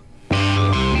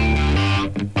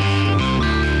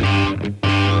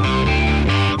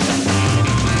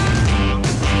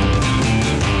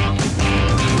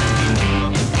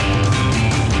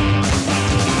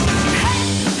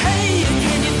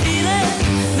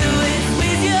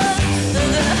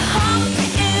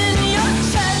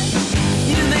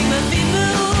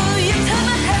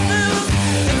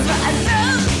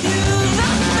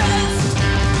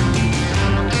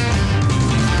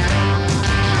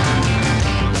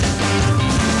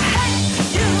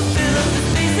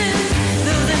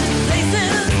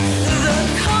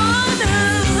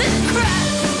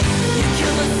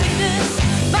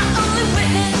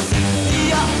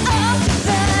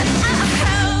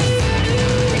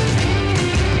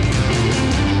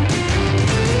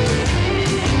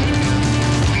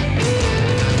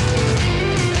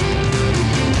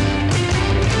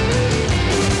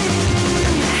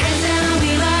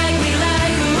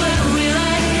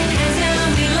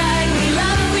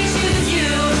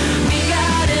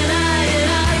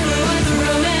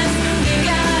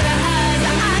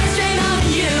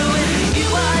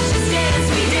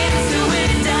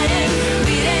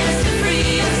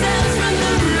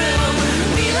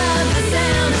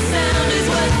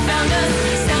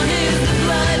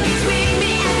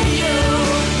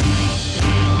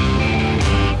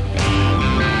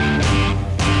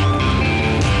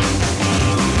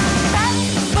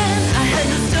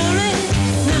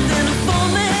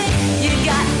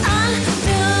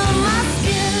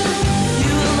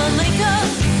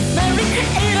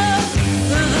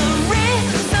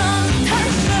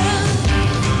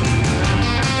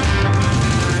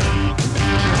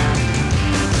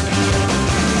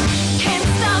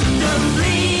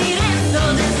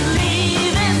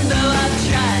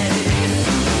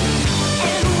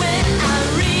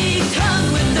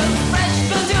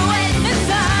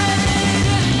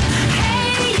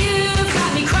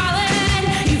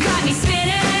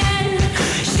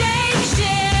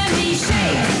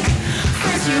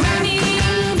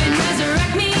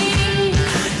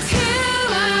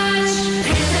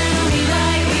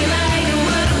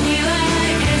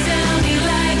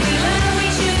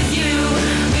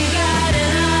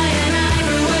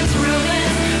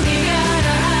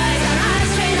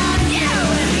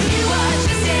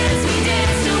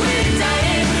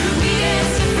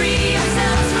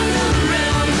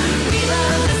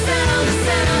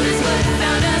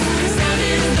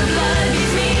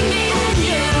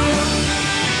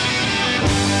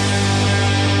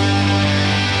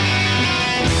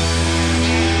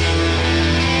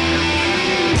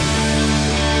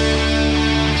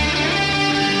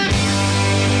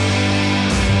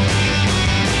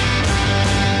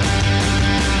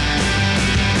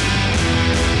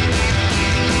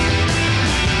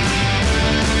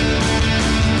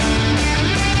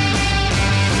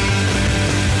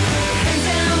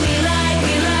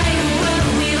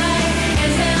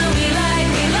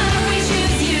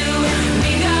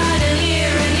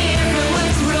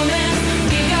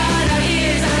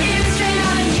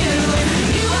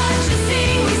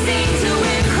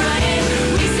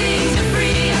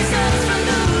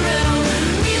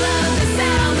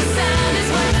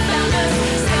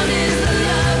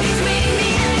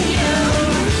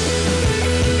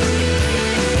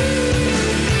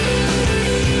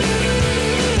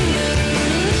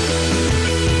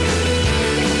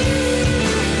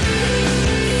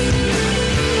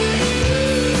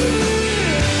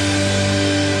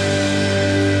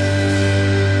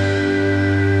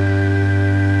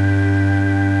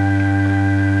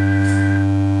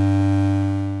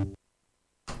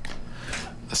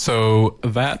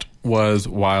 that was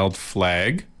Wild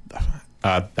Flag.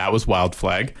 That was Wild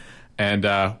Flag. And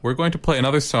we're going to play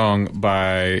another song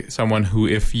by someone who,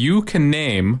 if you can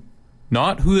name,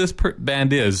 not who this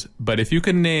band is, but if you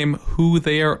can name who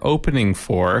they are opening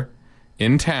for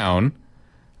in town,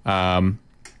 then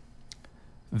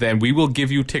we will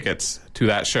give you tickets to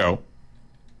that show.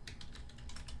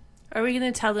 Are we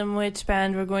going to tell them which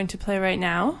band we're going to play right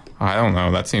now? I don't know.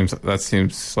 That seems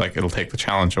like it'll take the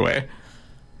challenge away.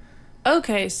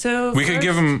 Okay, so we could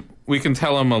give them. We can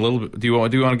tell them a little bit. Do you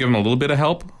want to give them a little bit of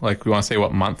help? Like, we want to say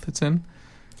what month it's in?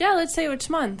 Yeah, let's say which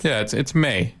month. Yeah, it's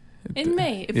May. In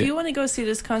May. If you want to go see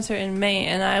this concert in May,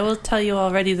 and I will tell you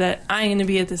already that I'm going to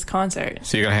be at this concert.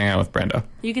 So you're going to hang out with Brenda.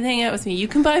 You can hang out with me. You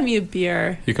can buy me a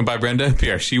beer. You can buy Brenda a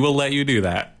beer. She will let you do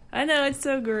that. I know, it's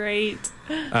so great.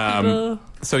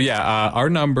 So yeah, our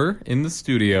number in the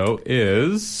studio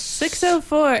is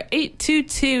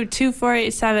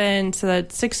 604-822-2487. So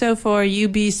that's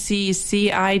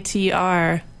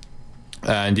 604-UBC-CITR.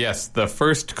 And yes, the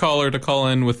first caller to call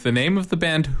in with the name of the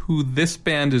band who this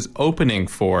band is opening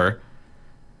for.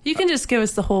 You can just give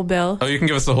us the whole bill. Oh, you can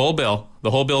give us the whole bill.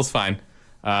 The whole bill's fine.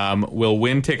 We'll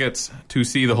win tickets to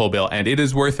see the whole bill, and it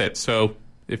is worth it. So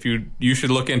if you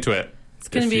should look into it. It's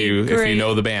going to be great, if you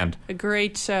know the band. A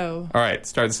great show. All right,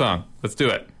 start the song. Let's do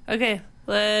it. Okay,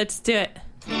 let's do it.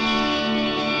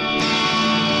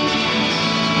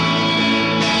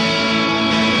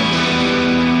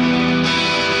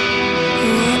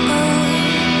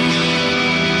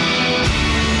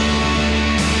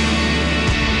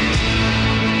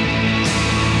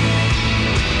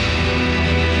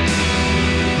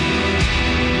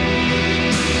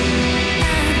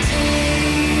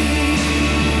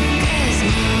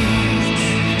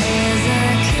 As I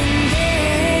can bear.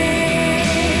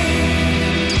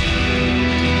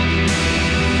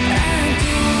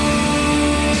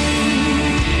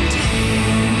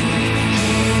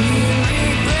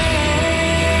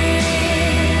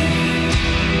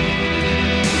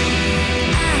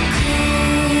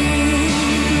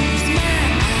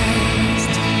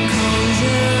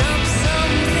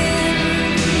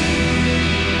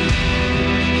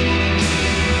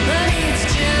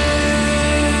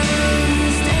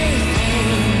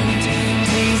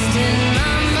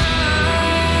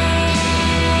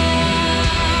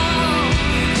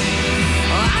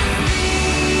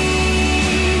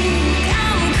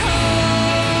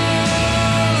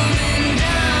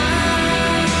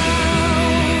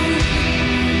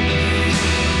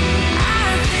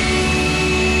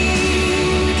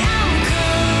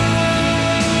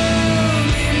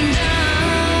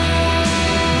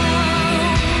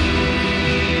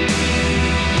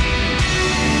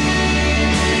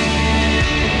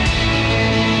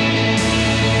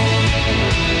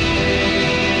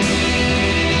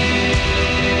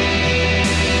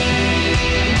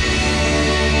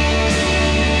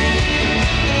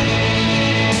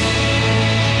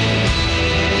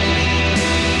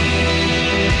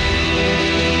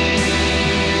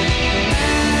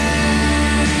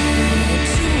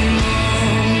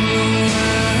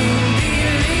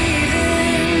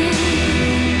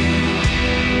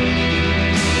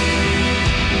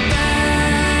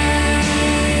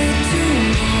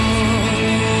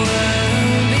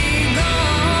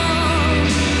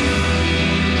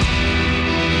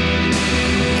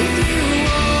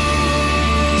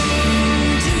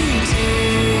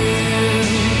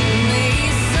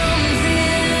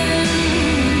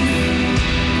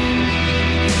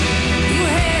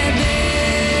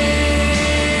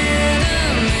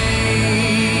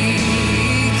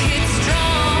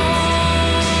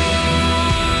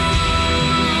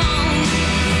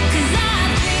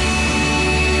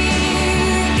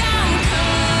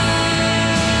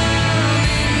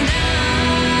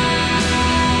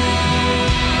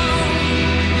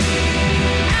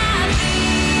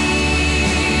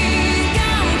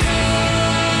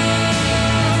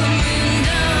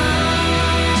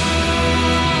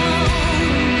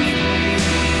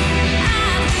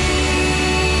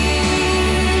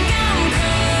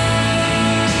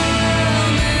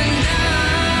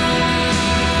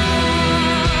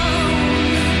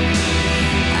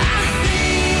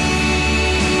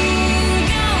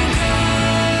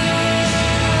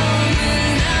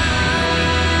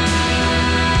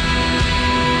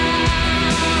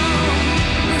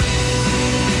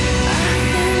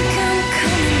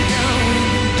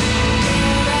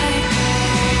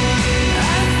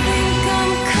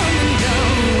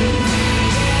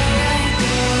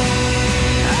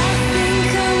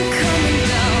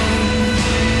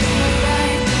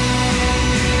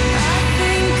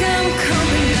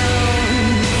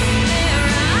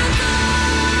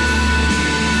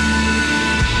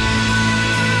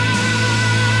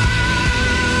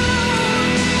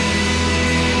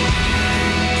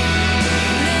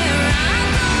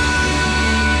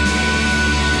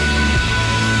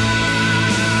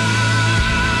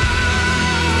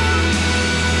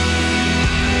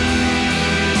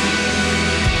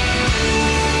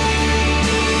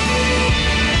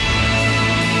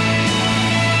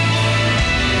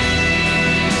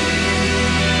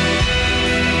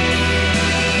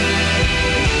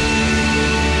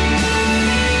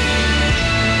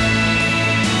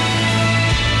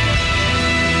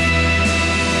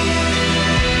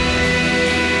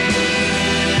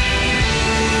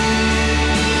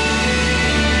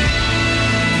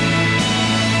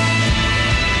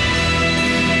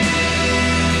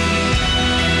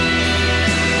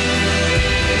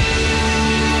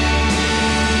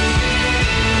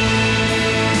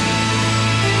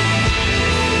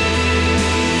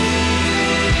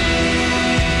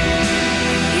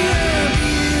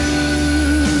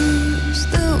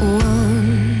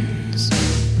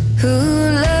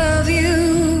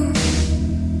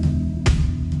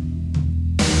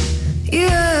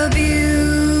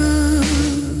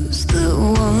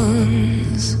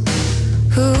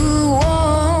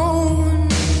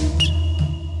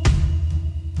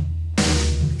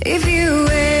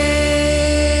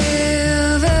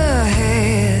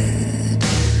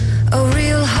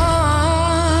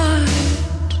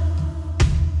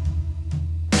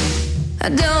 I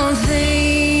don't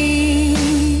think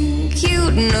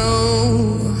you'd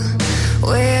know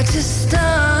where to start.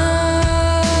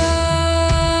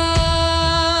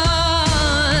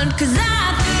 'Cause I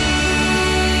think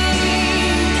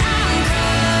I'm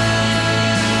coming down.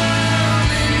 I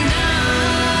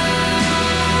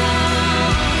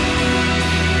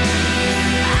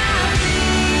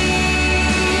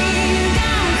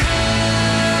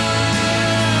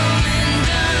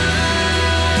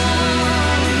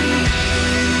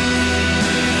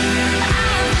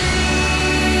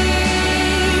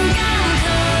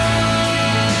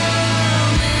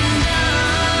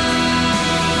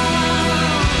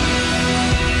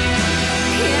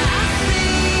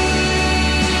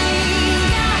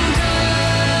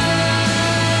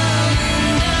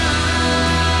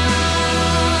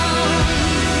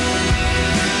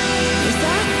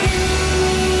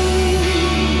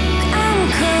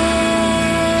I'm coming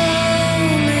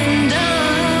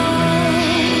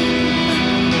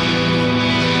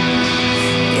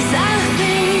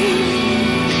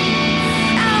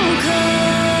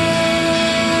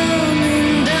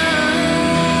down.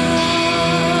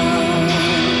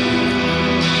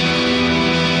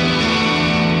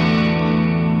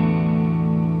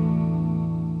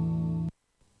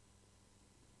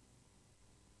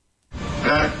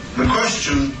 The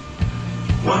question,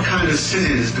 what kind of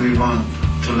cities do we want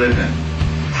to live in?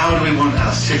 How do we want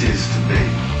our cities to be?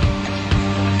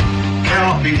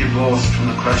 Cannot be divorced from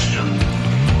the question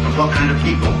of what kind of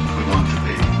people we want to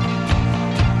be.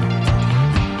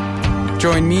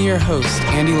 Join me, your host,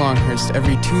 Andy Longhurst,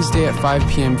 every Tuesday at 5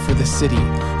 p.m. for The City,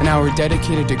 an hour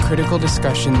dedicated to critical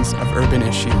discussions of urban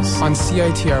issues on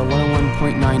CITR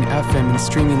 101.9 FM and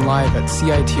streaming live at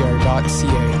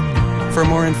citr.ca. For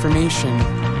more information,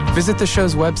 visit the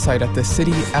show's website at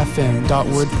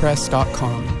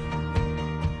thecityfm.wordpress.com.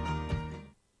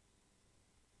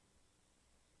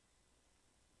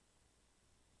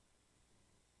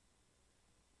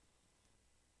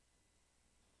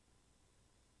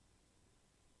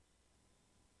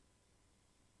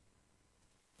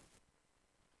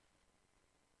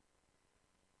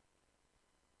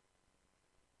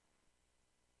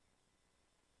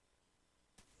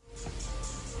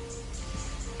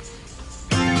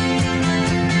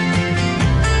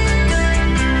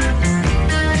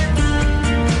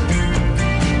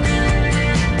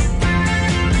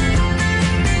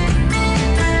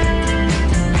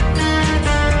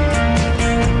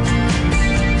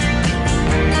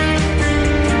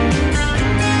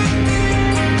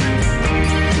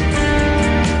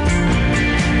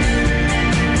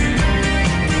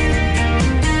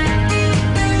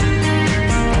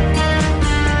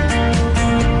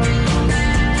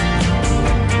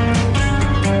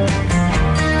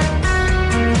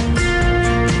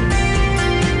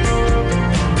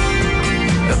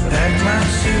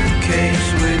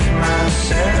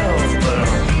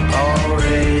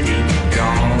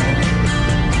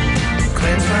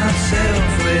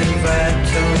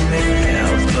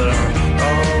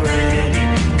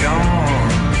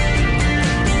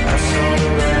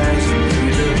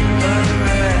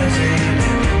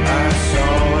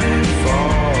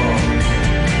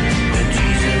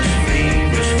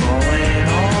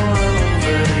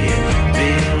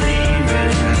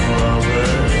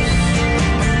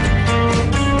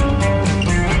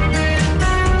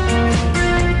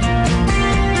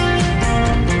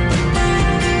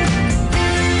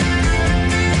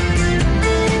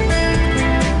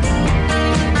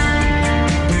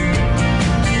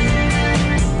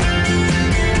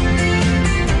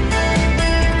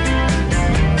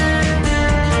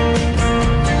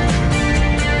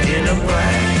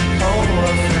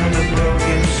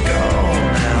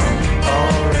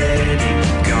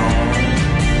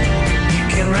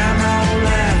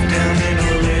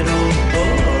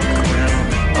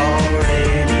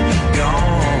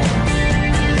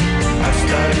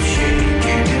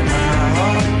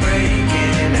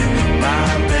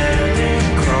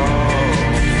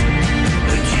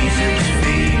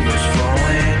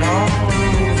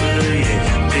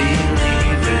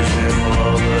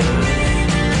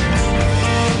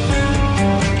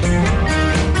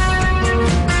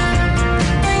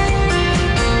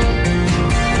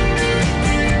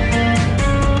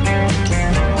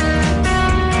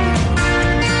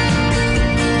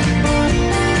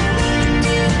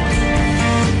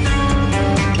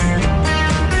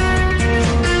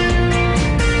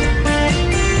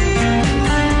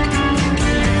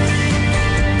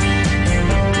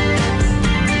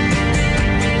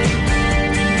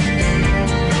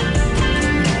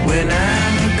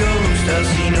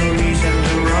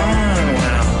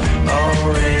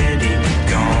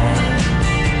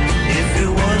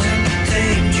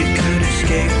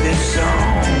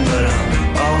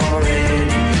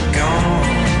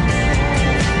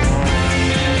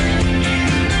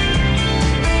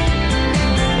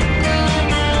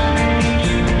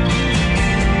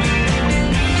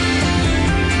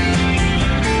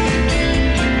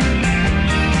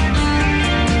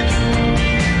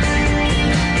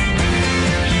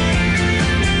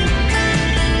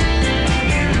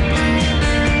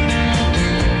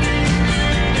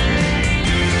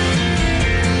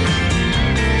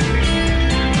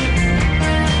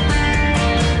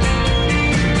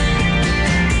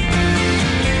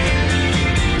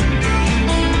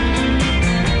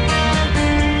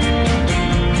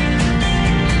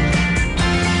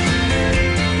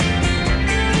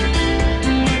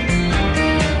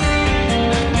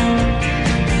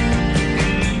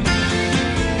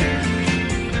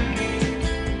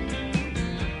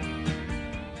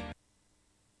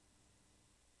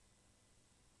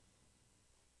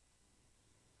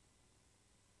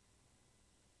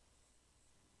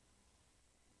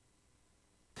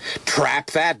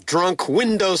 Trap that drunk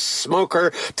window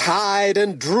smoker, tied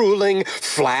and drooling,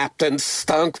 flapped and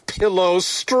stunk pillows,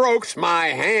 stroked my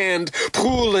hand,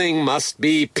 pooling must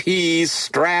be peas,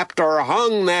 strapped or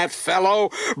hung that fellow,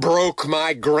 broke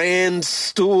my grand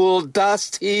stool,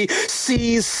 dust he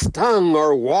seized, stung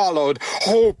or wallowed,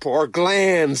 hope or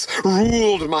glands,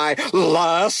 ruled my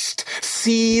lust,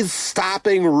 seized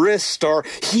stopping wrist or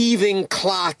heaving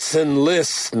clots and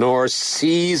list, nor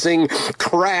seizing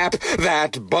crap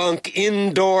that bunk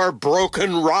indoor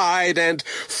broken ride and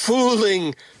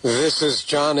fooling. This is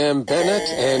John M. Bennett,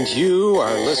 and you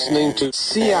are listening to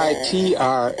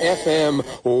CITR FM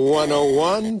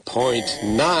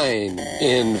 101.9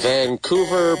 in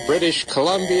Vancouver, British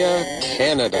Columbia,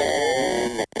 Canada.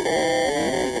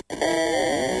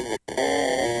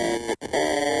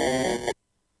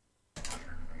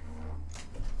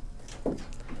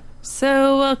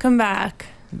 So, welcome back.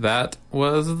 That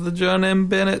was the John M.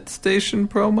 Bennett station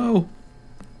promo.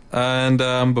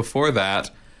 And before that,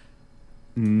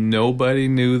 nobody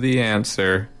knew the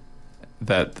answer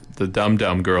that the Dum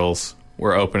Dum Girls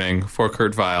were opening for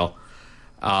Kurt Weill.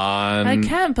 I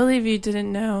can't believe you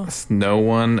didn't know. No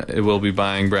one will be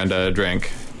buying Brenda a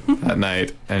drink that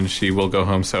night, and she will go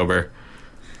home sober.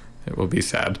 It will be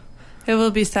sad. It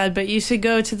will be sad, but you should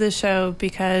go to the show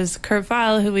because Kurt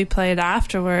Weill, who we played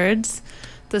afterwards,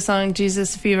 the song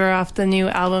Jesus Fever off the new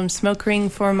album Smoke Ring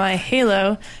for My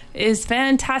Halo, is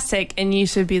fantastic, and you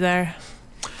should be there.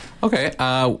 Okay,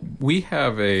 we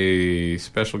have a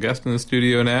special guest in the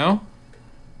studio now.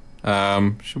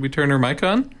 Should we turn her mic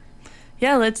on?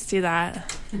 Yeah, let's do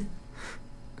that.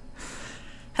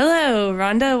 Hello,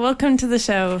 Rhonda. Welcome to the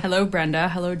show. Hello, Brenda.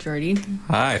 Hello, Jordy.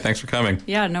 Hi, thanks for coming.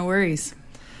 Yeah, no worries.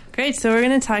 Great, so we're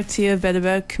going to talk to you a bit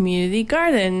about community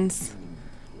gardens.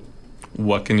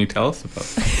 What can you tell us about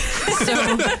that? So,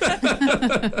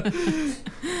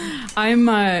 I'm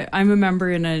a member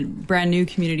in a brand new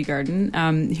community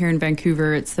garden here in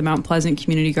Vancouver. It's the Mount Pleasant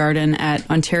Community Garden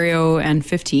at Ontario and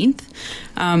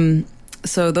 15th.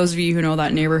 So those of you who know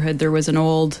that neighborhood, there was an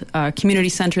old community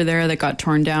center there that got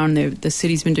torn down. The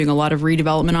city's been doing a lot of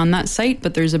redevelopment on that site,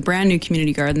 but there's a brand new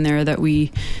community garden there that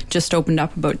we just opened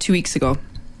up about 2 weeks ago.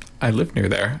 I live near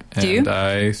there, and Do you?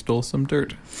 I stole some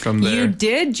dirt from there. You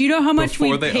did? Do you know how much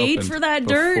we paid opened. for that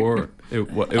dirt?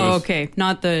 It was, okay.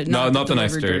 Not the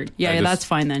nice dirt. Yeah, that's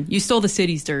fine then. You stole the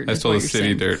city's dirt. I stole the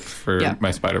city dirt for my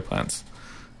spider plants.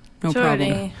 No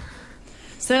problem.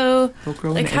 So,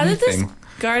 like, how did this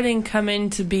garden come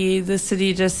into be? The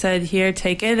city just said, "Here,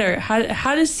 take it," or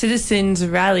how does citizens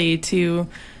rally to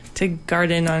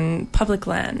garden on public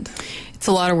land? It's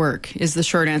a lot of work, is the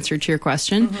short answer to your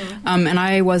question. Mm-hmm. And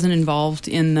I wasn't involved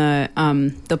in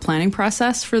the planning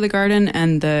process for the garden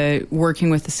and the working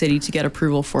with the city to get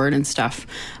approval for it and stuff.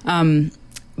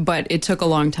 But it took a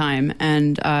long time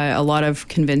and a lot of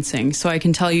convincing. So I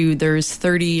can tell you there's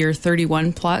 30 or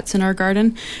 31 plots in our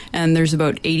garden, and there's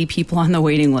about 80 people on the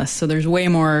waiting list. So there's way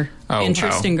more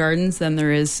interest in gardens than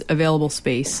there is available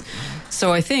space.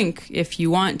 So I think if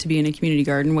you want to be in a community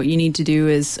garden, what you need to do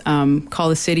is call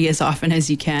the city as often as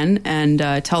you can and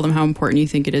tell them how important you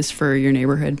think it is for your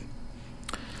neighborhood.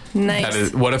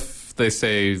 Nice. What if they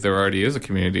say there already is a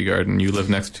community garden? You live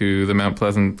next to the Mount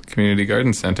Pleasant Community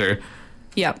Garden Center.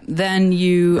 Yeah. Then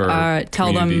you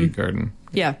tell them. Garden.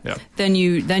 Yeah. Then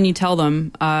you tell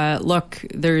them, look,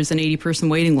 there's an 80-person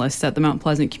waiting list at the Mount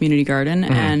Pleasant Community Garden,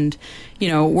 mm-hmm. and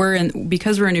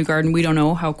because we're a new garden, we don't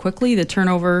know how quickly the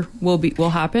turnover will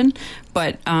happen,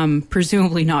 but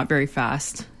presumably not very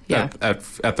fast. Yeah.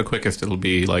 At the quickest, it'll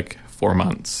be like 4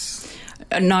 months.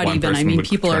 Not even. I mean,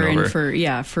 people are in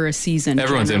for a season.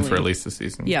 Everyone's generally. in for at least a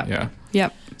season. Yeah.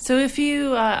 Yep. So if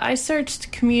you, I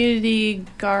searched Community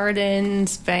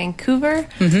Gardens Vancouver,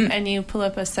 mm-hmm. and you pull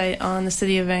up a site on the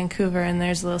City of Vancouver, and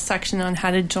there's a little section on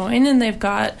how to join, and they've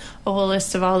got a whole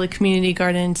list of all the community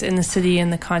gardens in the city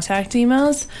and the contact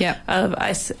emails. Yeah. Of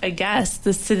I guess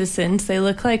the citizens. They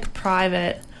look like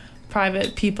private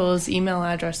people's email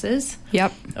addresses.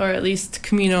 Yep. Or at least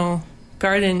communal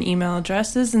garden email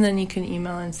addresses, and then you can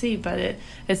email and see, but it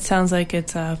sounds like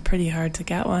it's pretty hard to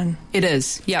get one. It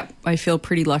is. Yep. I feel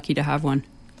pretty lucky to have one.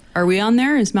 Are we on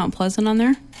there? Is Mount Pleasant on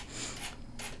there?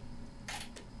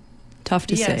 Tough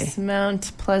to say. Yes,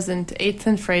 Mount Pleasant, 8th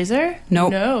and Fraser?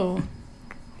 Nope. No.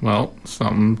 Well,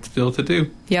 something still to do.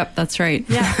 Yep, that's right.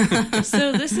 Yeah.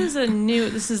 So this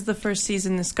is the first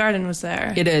season this garden was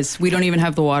there. It is. We don't even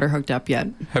have the water hooked up yet.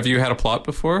 Have you had a plot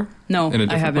before? No, in a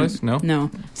different I haven't. Place? No.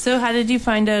 So how did you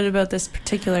find out about this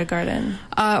particular garden?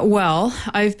 Well,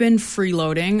 I've been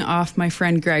freeloading off my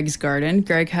friend Greg's garden.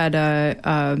 Greg had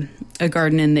a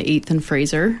garden in the 8th and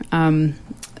Fraser.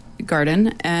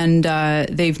 garden, and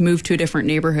they've moved to a different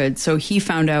neighborhood. So he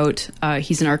found out,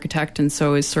 he's an architect and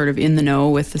so is sort of in the know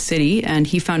with the city, and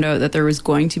he found out that there was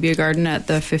going to be a garden at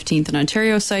the 15th and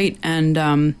Ontario site,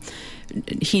 and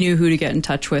he knew who to get in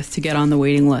touch with to get on the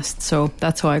waiting list. So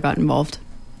that's how I got involved.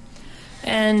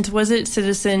 And was it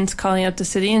citizens calling out the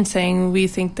city and saying, we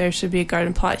think there should be a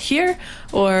garden plot here?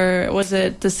 Or was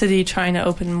it the city trying to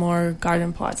open more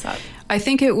garden plots up? I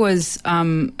think it was,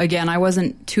 again, I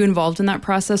wasn't too involved in that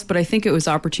process, but I think it was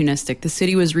opportunistic. The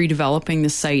city was redeveloping the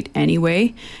site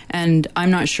anyway, and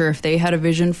I'm not sure if they had a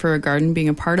vision for a garden being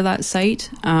a part of that site.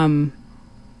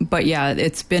 But yeah,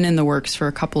 it's been in the works for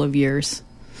a couple of years.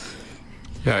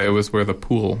 Yeah, it was where the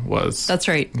pool was. That's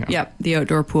right. Yeah. Yep, the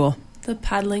outdoor pool. The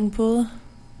paddling pool?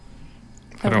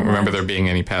 I don't remember there being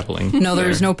any paddling. No, there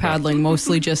was no paddling,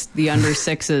 mostly just the under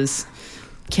sixes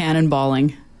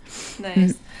cannonballing.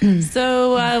 Nice.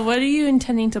 So what are you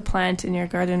intending to plant in your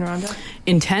garden, Rhonda?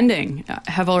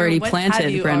 Have already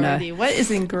planted, Brenda. Already? What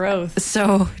is in growth?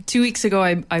 So 2 weeks ago,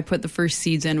 I put the first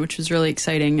seeds in, which was really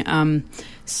exciting.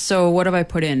 So what have I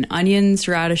put in? Onions,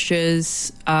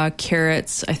 radishes,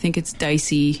 carrots. I think it's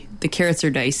dicey. The carrots are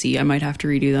dicey. I might have to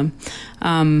redo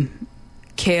them.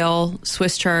 Kale,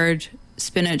 Swiss chard,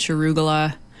 spinach,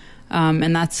 arugula.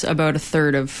 And that's about a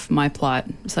third of my plot.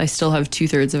 So I still have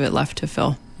 2/3 of it left to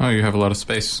fill. Oh, you have a lot of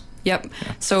space. Yep.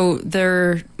 Yeah. So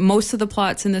most of the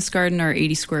plots in this garden are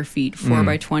 80 square feet, 4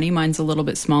 by 20. Mine's a little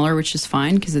bit smaller, which is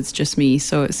fine because it's just me.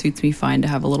 So it suits me fine to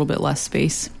have a little bit less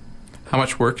space. How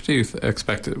much work do you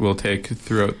expect it will take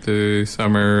throughout the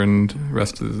summer and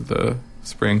rest of the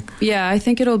spring? Yeah, I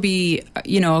think it'll be,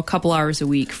 a couple hours a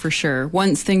week for sure.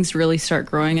 Once things really start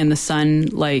growing and the sun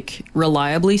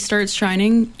reliably starts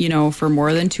shining, for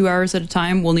more than 2 hours at a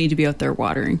time, we'll need to be out there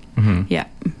watering. Mm-hmm. Yeah.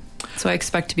 So I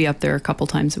expect to be up there a couple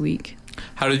times a week.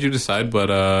 How did you decide what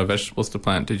vegetables to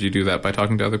plant? Did you do that by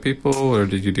talking to other people, or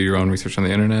did you do your own research on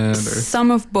the internet? Or?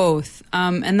 Some of both.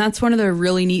 And that's one of the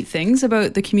really neat things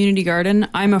about the community garden.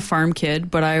 I'm a farm kid,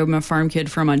 but I'm a farm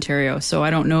kid from Ontario, so I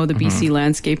don't know the BC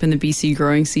landscape and the BC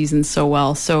growing season so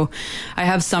well. So I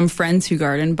have some friends who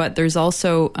garden, but there's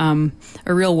also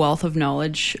a real wealth of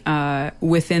knowledge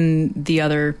within the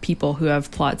other people who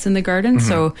have plots in the garden. Mm-hmm.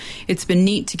 So it's been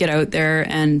neat to get out there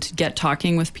and get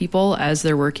talking with people as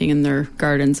they're working in their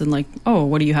gardens and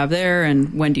what do you have there,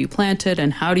 and when do you plant it,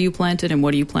 and how do you plant it, and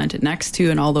what do you plant it next to,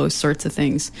 and all those sorts of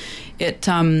things.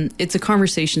 It's a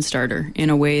conversation starter in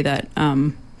a way that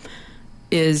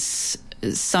is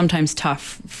sometimes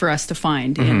tough for us to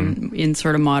find in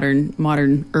sort of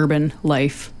modern urban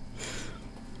life.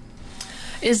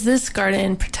 Is this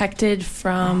garden protected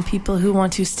from people who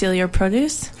want to steal your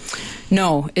produce?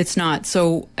 No, it's not.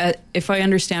 So if I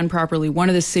understand properly, one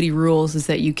of the city rules is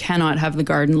that you cannot have the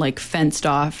garden fenced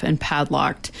off and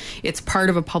padlocked. It's part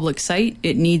of a public site.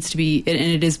 It needs to be, and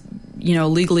it is,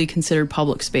 legally considered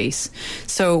public space.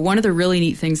 So one of the really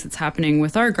neat things that's happening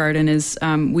with our garden is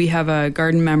we have a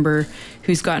garden member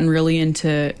who's gotten really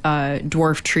into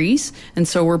dwarf trees. And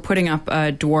so we're putting up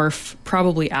a dwarf,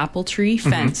 probably apple tree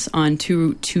fence on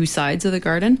two sides of the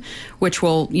garden, which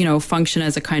will, function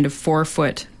as a kind of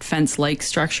 4-foot fence-like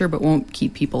structure, but won't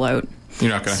keep people out. You're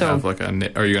not going to have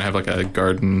are you going to have a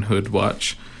garden hood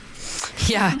watch?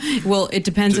 Yeah, well, it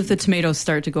depends if the tomatoes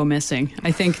start to go missing.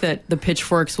 I think that the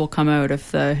pitchforks will come out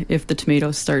if the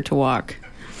tomatoes start to walk.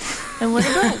 And what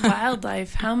about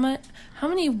wildlife? How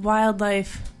many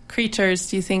wildlife creatures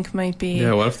do you think might be?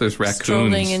 Yeah, what if there's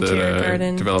raccoons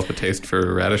that develop a taste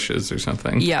for radishes or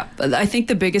something? Yeah, I think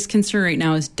the biggest concern right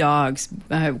now is dogs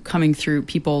coming through,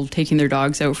 people taking their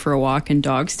dogs out for a walk and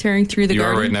dogs tearing through the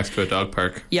garden. You are right next to a dog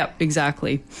park. Yep,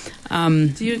 exactly.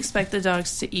 Do you expect the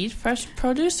dogs to eat fresh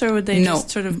produce, or would they just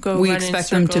sort of go run in circles? We expect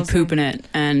them to poop in it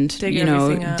and, dig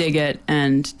it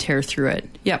and tear through it.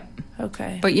 Yep.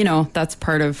 Okay. But, that's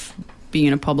part of being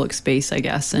in a public space, I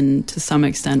guess, and to some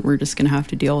extent we're just going to have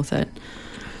to deal with it.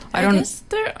 I guess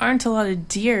there aren't a lot of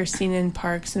deer seen in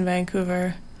parks in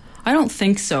Vancouver. I don't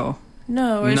think so.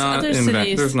 No, whereas other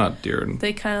cities, there's not deer.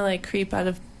 They kind of creep out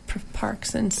of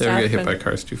parks and stuff. They get hit by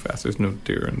cars too fast. There's no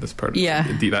deer in this part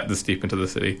of this deep into the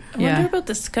city. I wonder about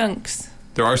the skunks.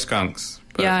 There are skunks.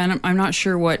 Yeah, and I'm not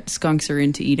sure what skunks are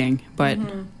into eating, but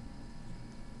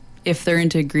if they're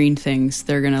into green things,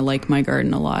 they're going to like my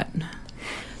garden a lot.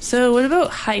 So what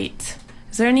about height?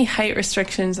 Is there any height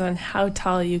restrictions on how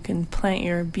tall you can plant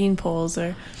your bean poles?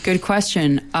 Or good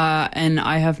question, and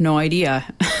I have no idea.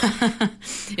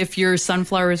 If your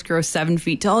sunflowers grow 7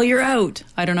 feet tall, you're out.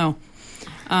 I don't know.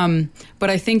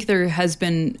 But I think there has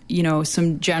been,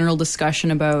 some general discussion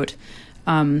about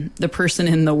the person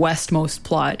in the westmost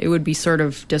plot, it would be sort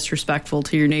of disrespectful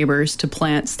to your neighbors to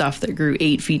plant stuff that grew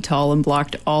 8 feet tall and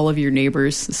blocked all of your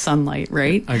neighbors' sunlight,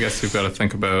 right? I guess you've got to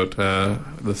think about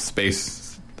the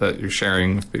space that you're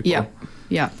sharing with people.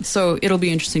 Yeah. So it'll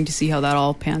be interesting to see how that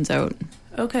all pans out.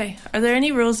 Okay. Are there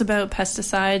any rules about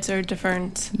pesticides or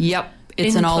different? Yep.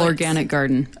 It's an all organic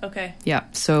garden. Okay. Yeah.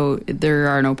 So there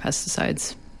are no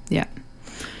pesticides. Yeah.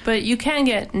 But you can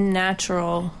get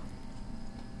natural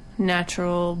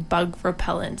bug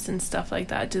repellents and stuff like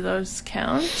that. Do those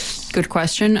count? Good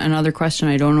question. Another question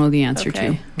I don't know the answer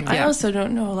Okay. to. I also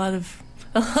don't know a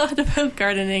lot about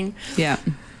gardening. Yeah.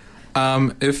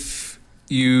 If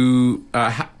you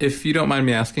don't mind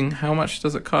me asking, how much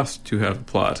does it cost to have a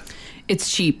plot? It's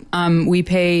cheap. We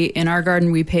pay in our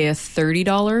garden. We pay a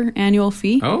 $30 annual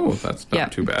fee. Oh, that's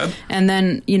not too bad. And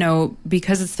then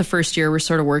because it's the first year, we're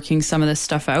sort of working some of this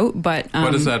stuff out. But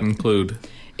what does that include?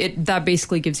 That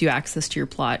basically gives you access to your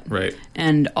plot, right?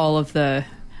 And all of the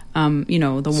the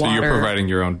water. So you're providing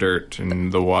your own dirt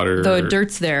and the water. The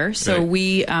dirt's there. So right.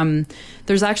 we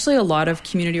there's actually a lot of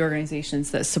community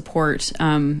organizations that support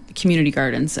community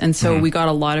gardens, and so we got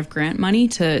a lot of grant money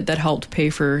that helped pay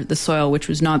for the soil, which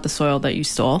was not the soil that you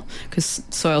stole, because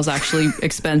soil's actually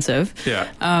expensive. Yeah.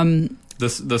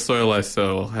 The soil I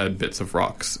sow had bits of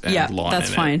rocks and lawn that's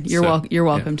in fine. it. You're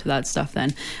welcome to that stuff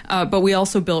then. But we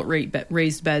also built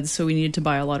raised beds, so we needed to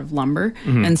buy a lot of lumber.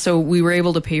 And so we were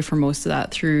able to pay for most of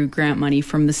that through grant money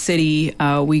from the city.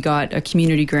 We got a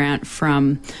community grant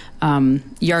from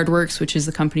Yardworks, which is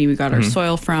the company we got our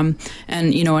soil from,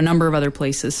 and a number of other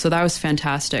places. So that was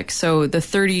fantastic. So the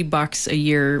 $30 a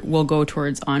year will go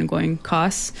towards ongoing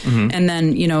costs, and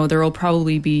then there will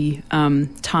probably be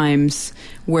times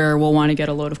where we'll want to get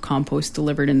a load of compost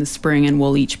delivered in the spring, and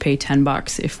we'll each pay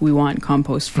 $10 if we want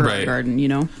compost for our garden.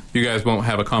 You guys won't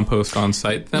have a compost on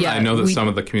site then? Yeah, I know that some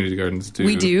of the community gardens do.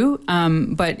 We do,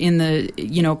 but in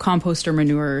the compost or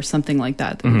manure or something like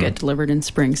that will get delivered in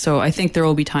spring. So I think there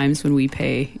will be times when we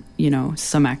pay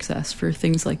some excess for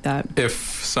things like that. If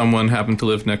someone happened to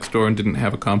live next door and didn't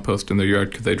have a compost in their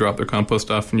yard, could they drop their compost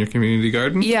off in your community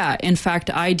garden? Yeah, in fact,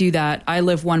 I do that. I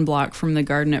live 1 block from the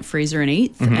garden at Fraser and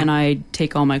 8th, and I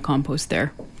take all my compost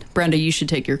there. Brenda, you should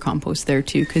take your compost there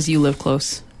too, because you live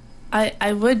close.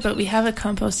 I would, but we have a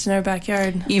compost in our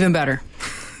backyard. Even better.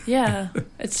 Yeah,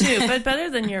 it's true, but better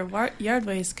than your yard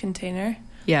waste container.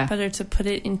 Yeah. Better to put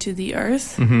it into the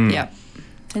earth. Yeah.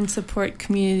 And support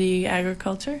community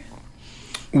agriculture.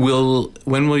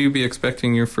 When will you be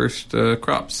expecting your first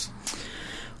crops?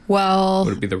 Well,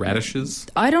 would it be the radishes?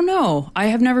 I don't know. I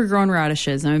have never grown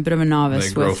radishes. I'm a bit of a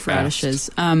novice with radishes.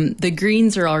 The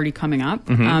greens are already coming up,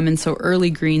 and so early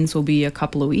greens will be a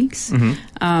couple of weeks.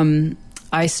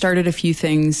 I started a few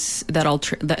things that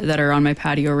that are on my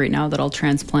patio right now that I'll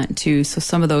transplant too. So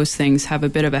some of those things have a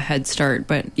bit of a head start.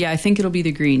 But yeah, I think it'll be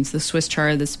the greens, the Swiss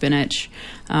chard, the spinach,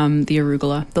 the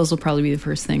arugula. Those will probably be the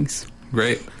first things.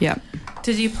 Great. Yeah.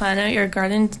 Did you plan out your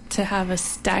garden to have a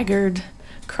staggered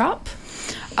crop?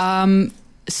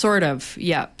 Sort of,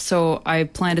 yeah. So I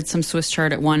planted some Swiss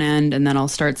chard at one end, and then I'll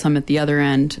start some at the other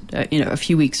end, a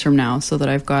few weeks from now, so that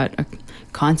I've got a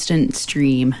constant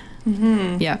stream.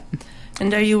 Yeah.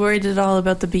 And are you worried at all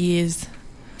about the bees?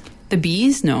 The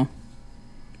bees? No.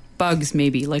 Bugs,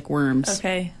 maybe, like worms.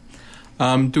 Okay.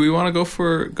 Do we want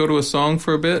to go to a song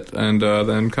for a bit and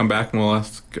then come back and we'll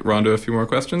ask Rhonda a few more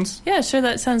questions? Yeah, sure.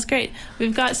 That sounds great.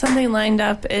 We've got something lined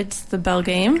up. It's the Bell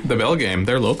Game. The Bell Game.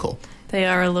 They're local. They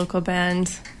are a local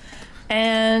band.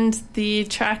 And the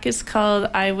track is called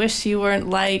I Wish You Weren't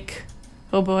Like...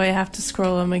 Oh boy, I have to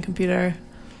scroll on my computer.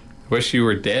 Wish You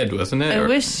Were Dead, wasn't it? I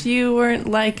wish you weren't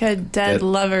like a dead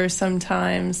lover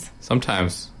sometimes.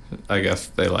 Sometimes. I guess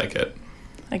they like it.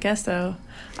 I guess so.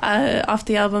 Off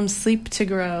the album Sleep to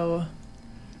Grow.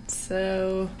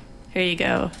 So, here you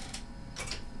go.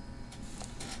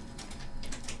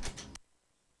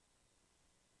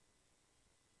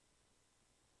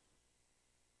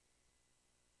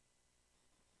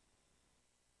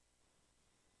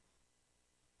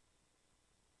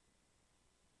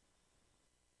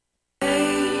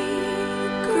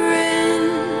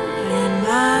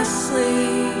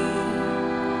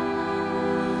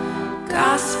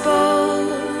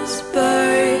 Gospels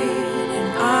buried in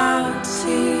our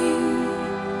tea.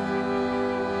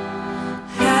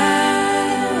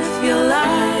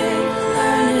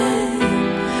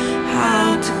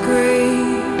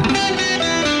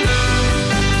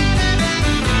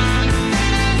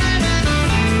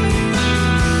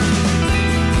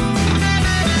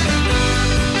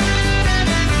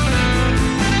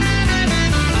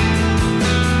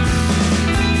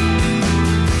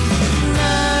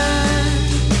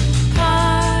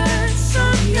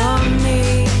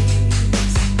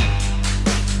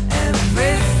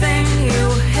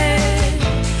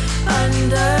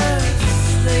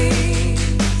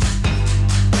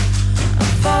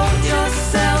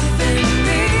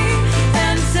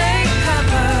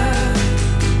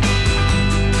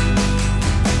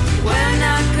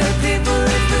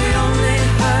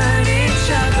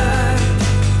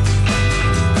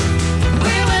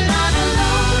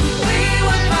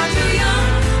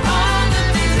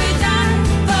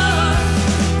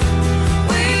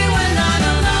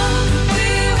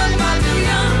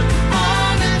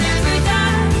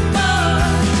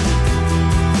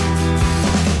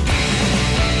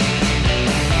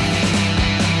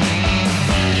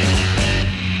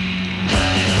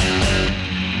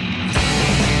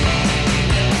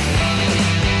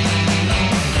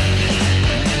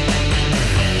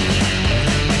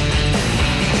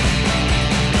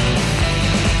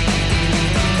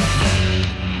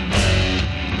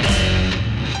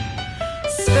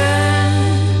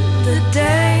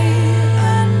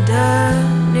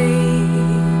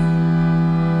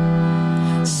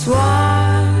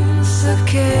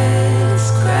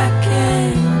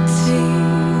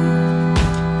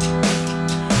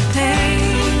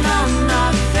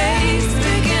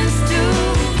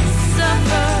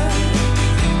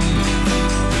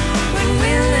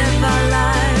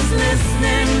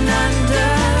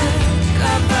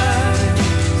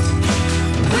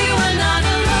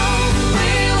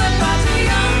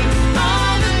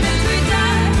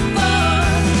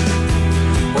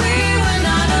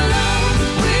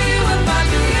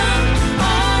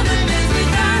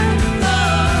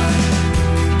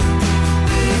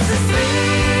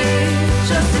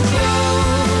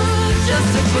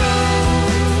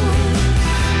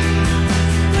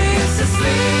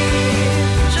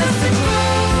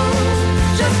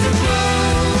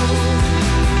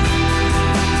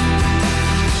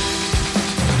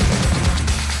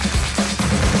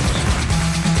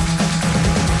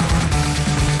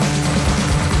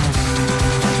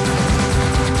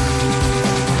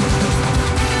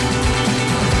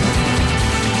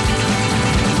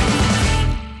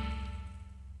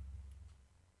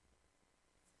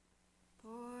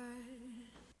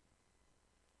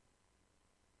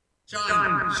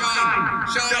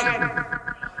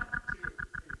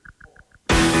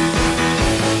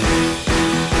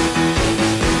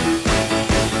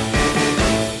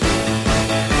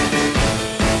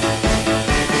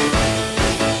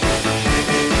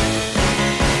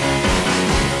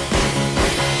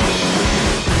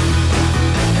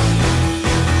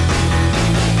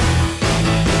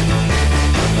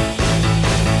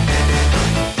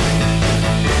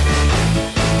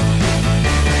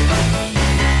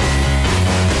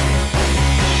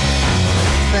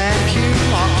 Thank you,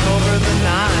 October the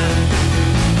 9th.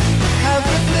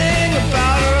 Everything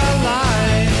about her I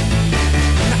like.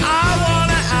 And I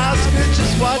wanna ask her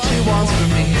just what she wants from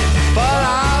me, but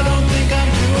I don't think I'm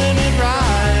doing it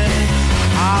right.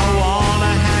 I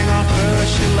wanna hang off her,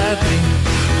 she let me,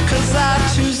 'cause that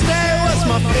Tuesday was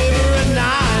my favorite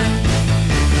night.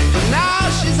 But now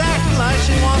she's acting like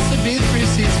she wants to be 3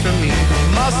 seats from me.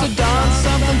 Must have done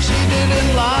something she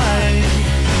didn't like.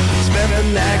 Spent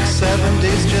the next 7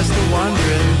 days just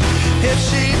wondering if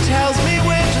she tells me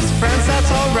we're just friends, that's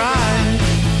alright.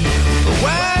 But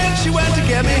when she went to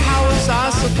get me, how was I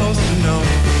supposed to know?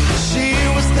 She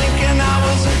was thinking I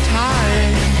was her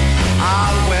type.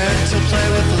 I went to play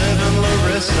with Liv and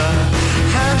Larissa,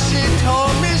 and she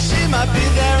told me she might be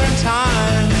there in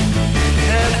time.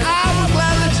 And I would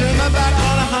gladly turn my back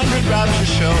on 100 rapture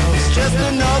shows just to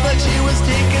know that she was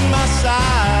taking my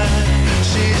side.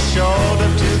 She showed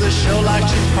up to the show like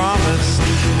she promised,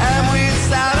 and we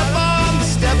sat up on the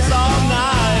steps all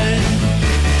night.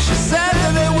 She said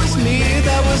that it was me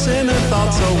that was in her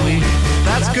thoughts all week.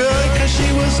 That's good, 'cause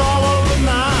she was all over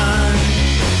mine.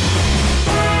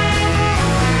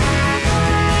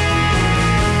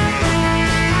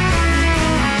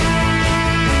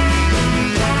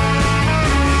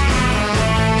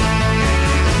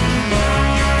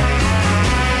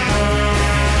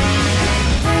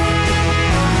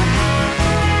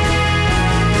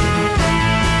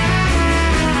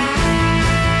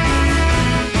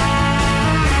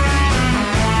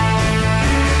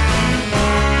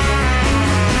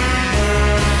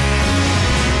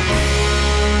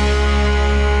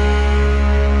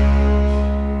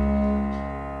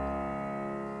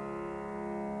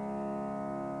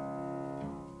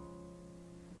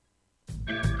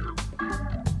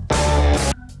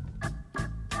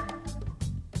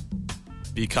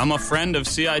 Become a friend of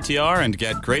CITR and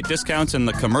get great discounts in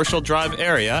the Commercial Drive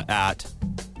area at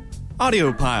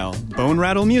Audiopile, Bone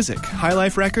Rattle Music, High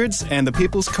Life Records, and the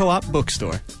People's Co-op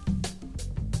Bookstore.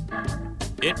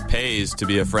 It pays to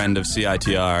be a friend of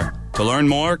CITR. To learn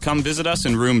more, come visit us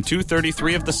in room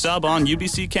 233 of the Sub on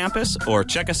UBC campus or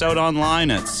check us out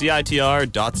online at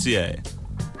citr.ca.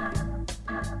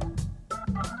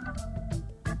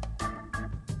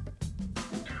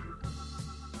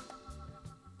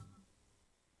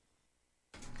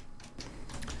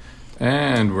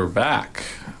 And we're back.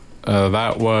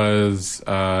 That was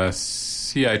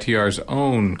CITR's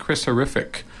own Chris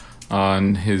Horrific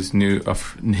on his new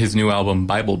album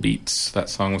Bible Beats. That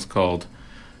song was called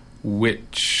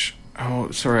Witch. Oh,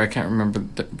 sorry, I can't remember.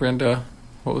 Brenda,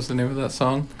 what was the name of that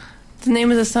song? The name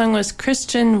of the song was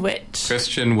Christian Witch.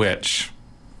 Christian Witch.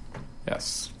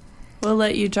 Yes. We'll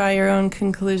let you draw your own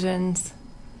conclusions.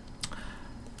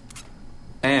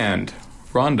 And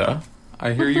Rhonda,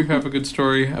 I hear you have a good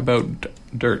story about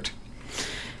dirt.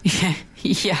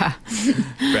 Yeah.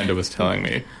 Brenda was telling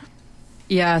me.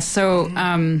 Yeah, so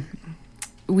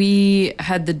we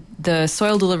had the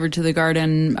soil delivered to the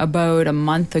garden about a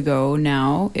month ago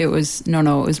now. It was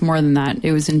more than that.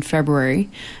 It was in February.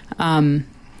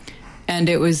 And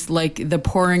it was like the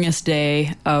pouringest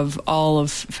day of all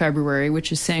of February,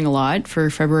 which is saying a lot for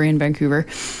February in Vancouver.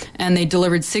 And they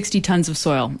delivered 60 tons of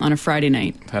soil on a Friday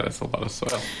night. That is a lot of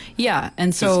soil. Yeah,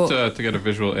 and so... Just to get a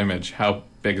visual image, how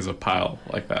big is a pile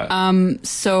like that?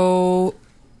 So,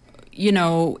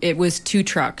 it was 2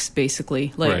 trucks,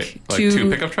 basically. Right. Like 2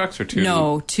 pickup trucks or 2?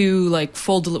 No, 2, like,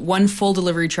 one full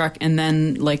delivery truck and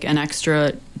then, like, an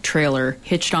extra trailer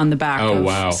hitched on the back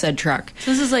of said truck.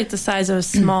 So this is like the size of a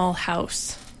small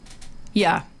house.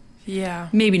 Yeah. Yeah.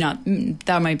 Maybe not.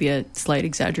 That might be a slight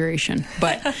exaggeration.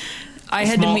 But I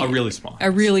had to meet... A really small house. A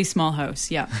really small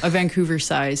house, yeah. A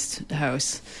Vancouver-sized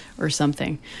house or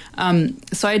something.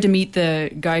 So I had to meet the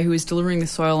guy who was delivering the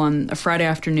soil on a Friday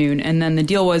afternoon, and then the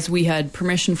deal was we had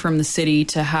permission from the city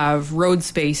to have road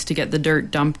space to get the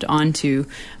dirt dumped onto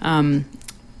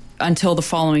until the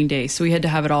following day. So we had to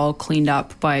have it all cleaned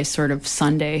up by sort of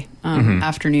Sunday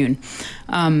afternoon.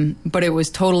 But it was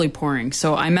totally pouring.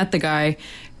 So I met the guy,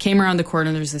 came around the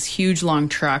corner, there's this huge long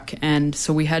truck, and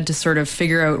so we had to sort of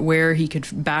figure out where he could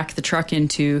back the truck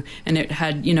into, and it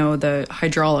had, the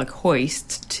hydraulic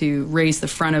hoist to raise the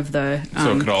front of the...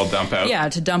 so it could all dump out? Yeah,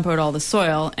 to dump out all the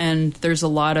soil, and there's a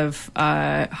lot of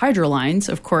hydro lines,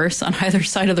 of course, on either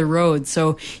side of the road,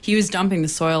 so he was dumping the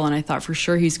soil, and I thought for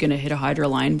sure he's going to hit a hydro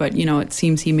line, but, it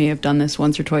seems he may have done this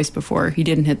once or twice before. He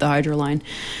didn't hit the hydro line.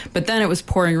 But then it was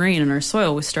pouring rain, and our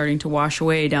soil was starting to wash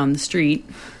away down the street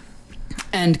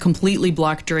and completely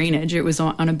blocked drainage. It was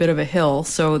on a bit of a hill,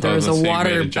 so there was a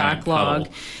water backlog.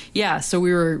 Yeah, so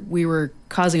we were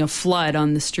causing a flood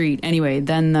on the street. Anyway,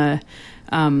 then the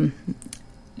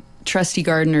trusty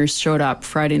gardeners showed up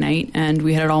Friday night, and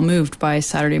we had it all moved by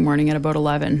Saturday morning at about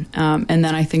 11. And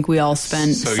then I think we all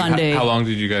spent Sunday... How long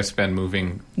did you guys spend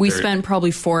moving We dirt? spent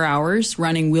probably 4 hours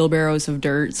running wheelbarrows of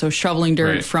dirt, so shoveling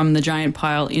dirt from the giant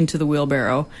pile into the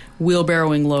wheelbarrow,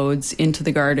 wheelbarrowing loads into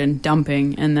the garden,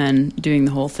 dumping, and then doing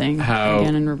the whole thing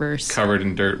again in reverse. Covered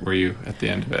in dirt were you at the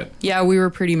end of it? Yeah, we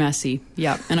were pretty messy.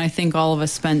 Yeah, and I think all of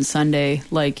us spent Sunday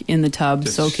in the tub,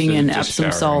 soaking in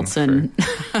Epsom salts and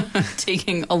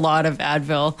taking a lot of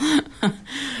Advil.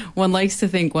 One likes to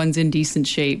think one's in decent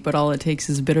shape, but all it takes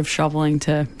is a bit of shoveling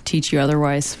to teach you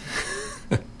otherwise.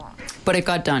 But it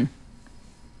got done.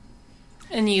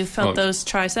 And you felt those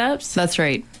triceps? That's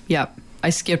right. Yep. I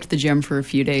skipped the gym for a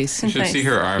few days. You should see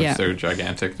her arms. Yeah. They're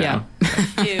gigantic now.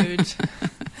 Yeah. Huge.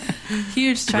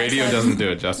 Huge triceps. Radio doesn't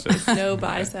do it justice. No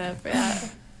bicep, yeah.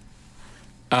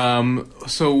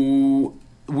 So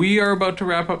we are about to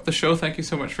wrap up the show. Thank you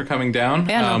so much for coming down.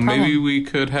 Yeah, no problem. Maybe we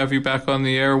could have you back on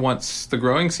the air once the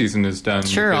growing season is done.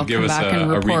 Sure, I'll give come us back and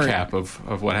report. a recap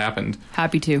of what happened.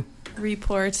 Happy to.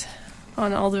 Report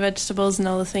on all the vegetables and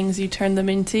all the things you turned them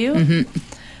into. Mm-hmm.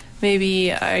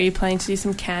 Maybe, are you planning to do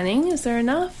some canning? Is there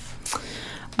enough?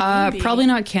 Probably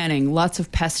not canning. Lots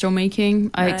of pesto making,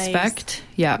 I expect.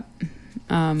 Yeah.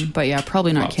 But yeah,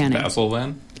 probably not canning. Lots of basil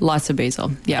then? Lots of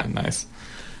basil, yeah. Nice.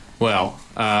 Well,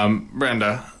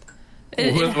 Brenda,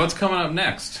 what's coming up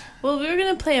next? Well, we were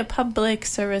going to play a public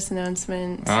service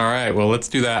announcement. All right, well, let's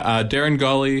do that. Darren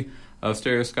Gawley of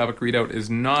Stereoscopic Readout is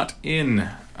not in.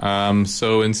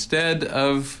 So instead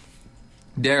of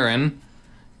Darren,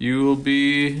 you will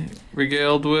be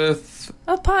regaled with...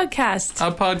 A podcast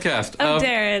of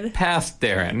Darren. Past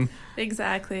Darren.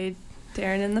 Exactly.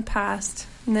 Darren in the past.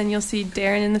 And then you'll see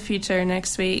Darren in the future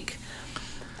next week.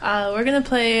 We're going to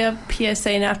play a PSA,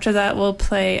 and after that we'll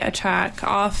play a track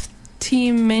off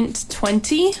Team Mint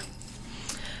 20.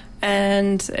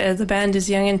 And the band is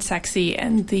Young and Sexy,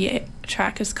 and the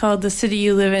track is called The City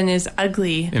You Live In Is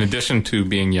Ugly. In addition to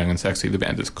being young and sexy, the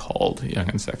band is called Young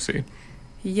and Sexy.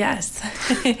 Yes,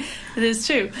 it is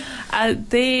true.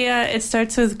 It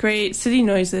starts with great city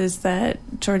noises that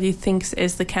Jordy thinks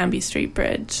is the Cambie Street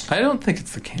Bridge. I don't think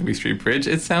it's the Cambie Street Bridge.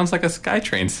 It sounds like a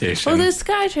SkyTrain station. Well, the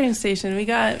SkyTrain station. We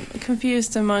got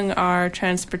confused among our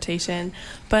transportation,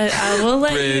 but we'll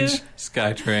let Bridge, you...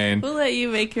 SkyTrain. We'll let you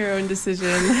make your own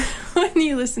decision when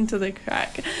you listen to the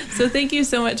track. So thank you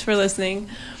so much for listening.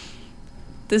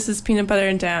 This is Peanut Butter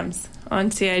and Jams on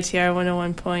CITR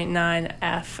 101.9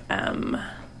 FM.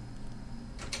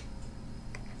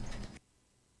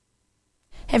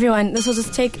 Hey everyone, this will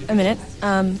just take a minute.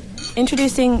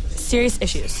 Introducing Serious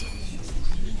Issues.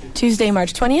 Tuesday,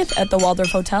 March 20th at the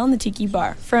Waldorf Hotel in the Tiki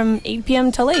Bar. From 8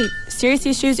 p.m. till 8, Serious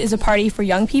Issues is a party for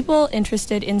young people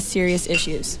interested in serious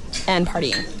issues and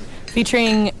partying.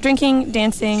 Featuring drinking,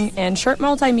 dancing, and short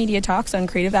multimedia talks on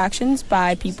creative actions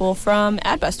by people from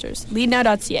Adbusters,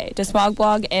 LeadNow.ca,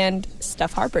 Desmogblog, and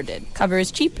Stuff Harper Did. Cover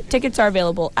is cheap. Tickets are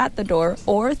available at the door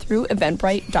or through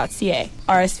Eventbrite.ca.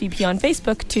 RSVP on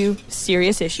Facebook to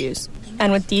Serious Issues.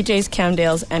 And with DJs Cam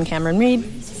Dales and Cameron Reed,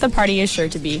 the party is sure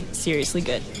to be seriously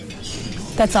good.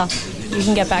 That's all. You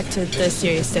can get back to the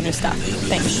serious dinner stuff.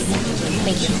 Thanks.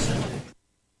 Thank you.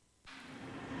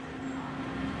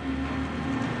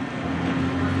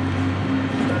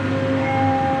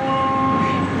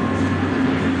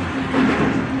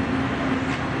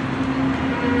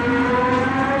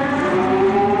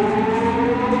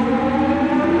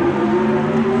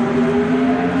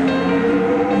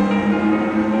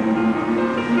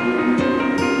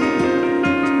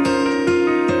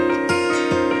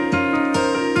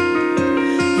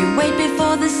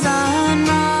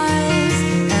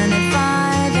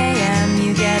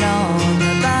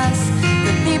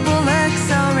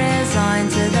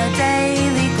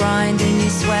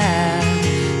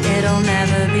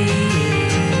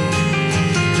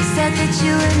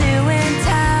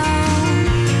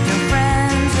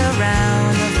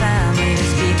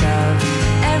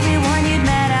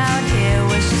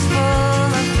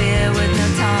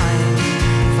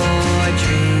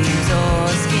 Dreams or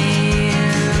schemes.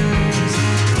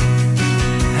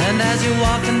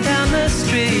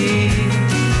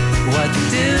 What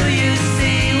do you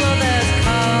see? Well, there's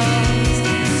cars,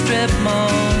 strip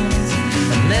malls,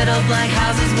 and little blank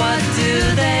houses. What do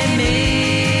they mean?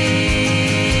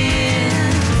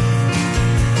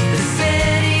 The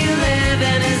city you live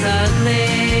in is ugly.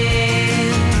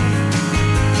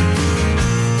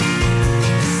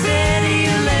 The city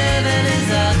you live in is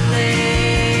ugly.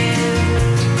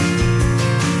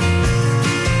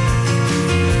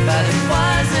 But it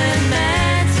wasn't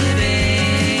meant to be.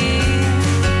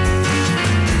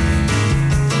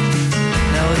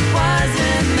 No, it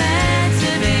wasn't meant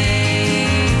to be.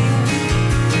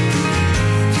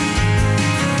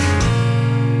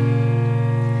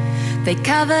 They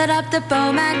covered up the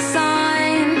Bomax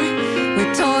sign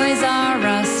with Toys R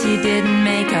Us. You didn't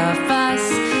make a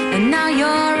fuss, and now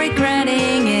you're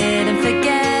regretting it and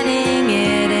forgetting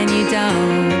it, and you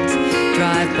don't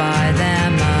drive by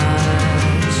them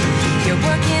much. You're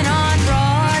working on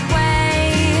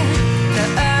Broadway, the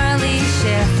early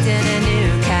shift in a new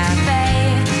cafe.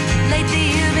 Lately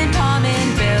you've been palming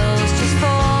bills just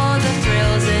for the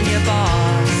thrills, and your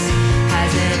boss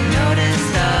hasn't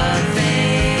noticed a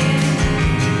thing.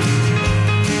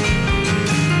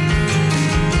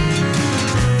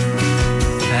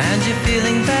 And you're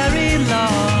feeling very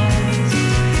lost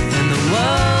in the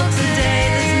world today.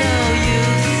 There's no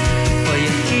use for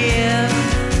you here,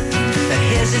 but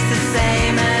here's just the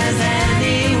same as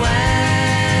anywhere.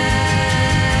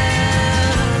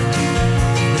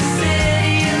 The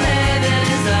city you live in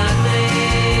is ugly.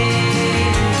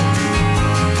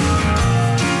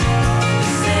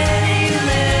 The city you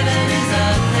live in is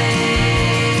ugly.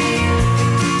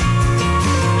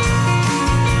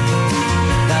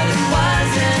 But it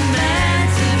wasn't meant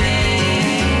to be.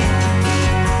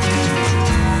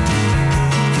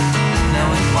 No,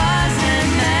 it wasn't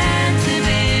meant to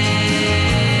be.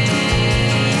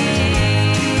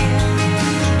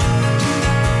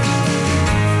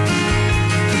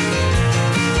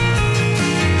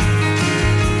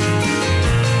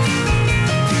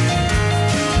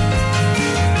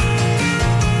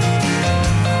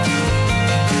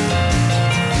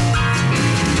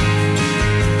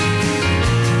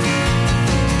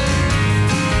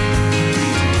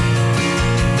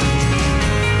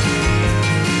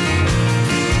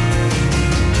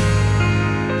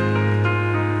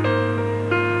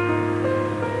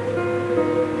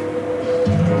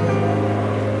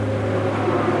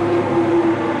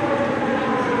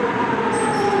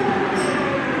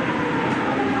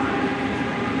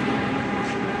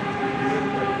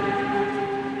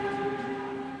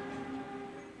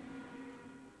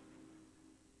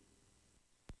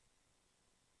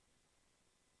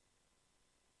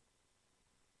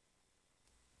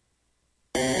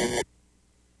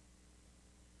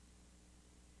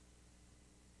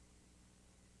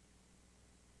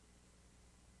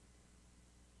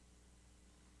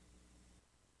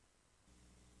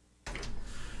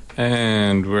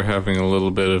 And we're having a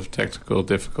little bit of technical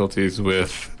difficulties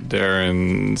with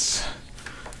Darren's...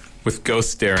 with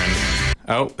Ghost Darren.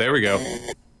 Oh, there we go.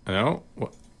 No?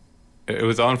 It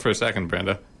was on for a second,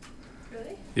 Brenda.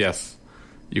 Really? Yes.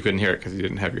 You couldn't hear it because you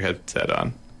didn't have your headset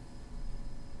on.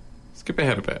 Skip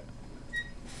ahead a bit.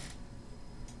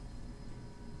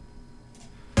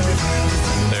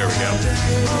 There we go.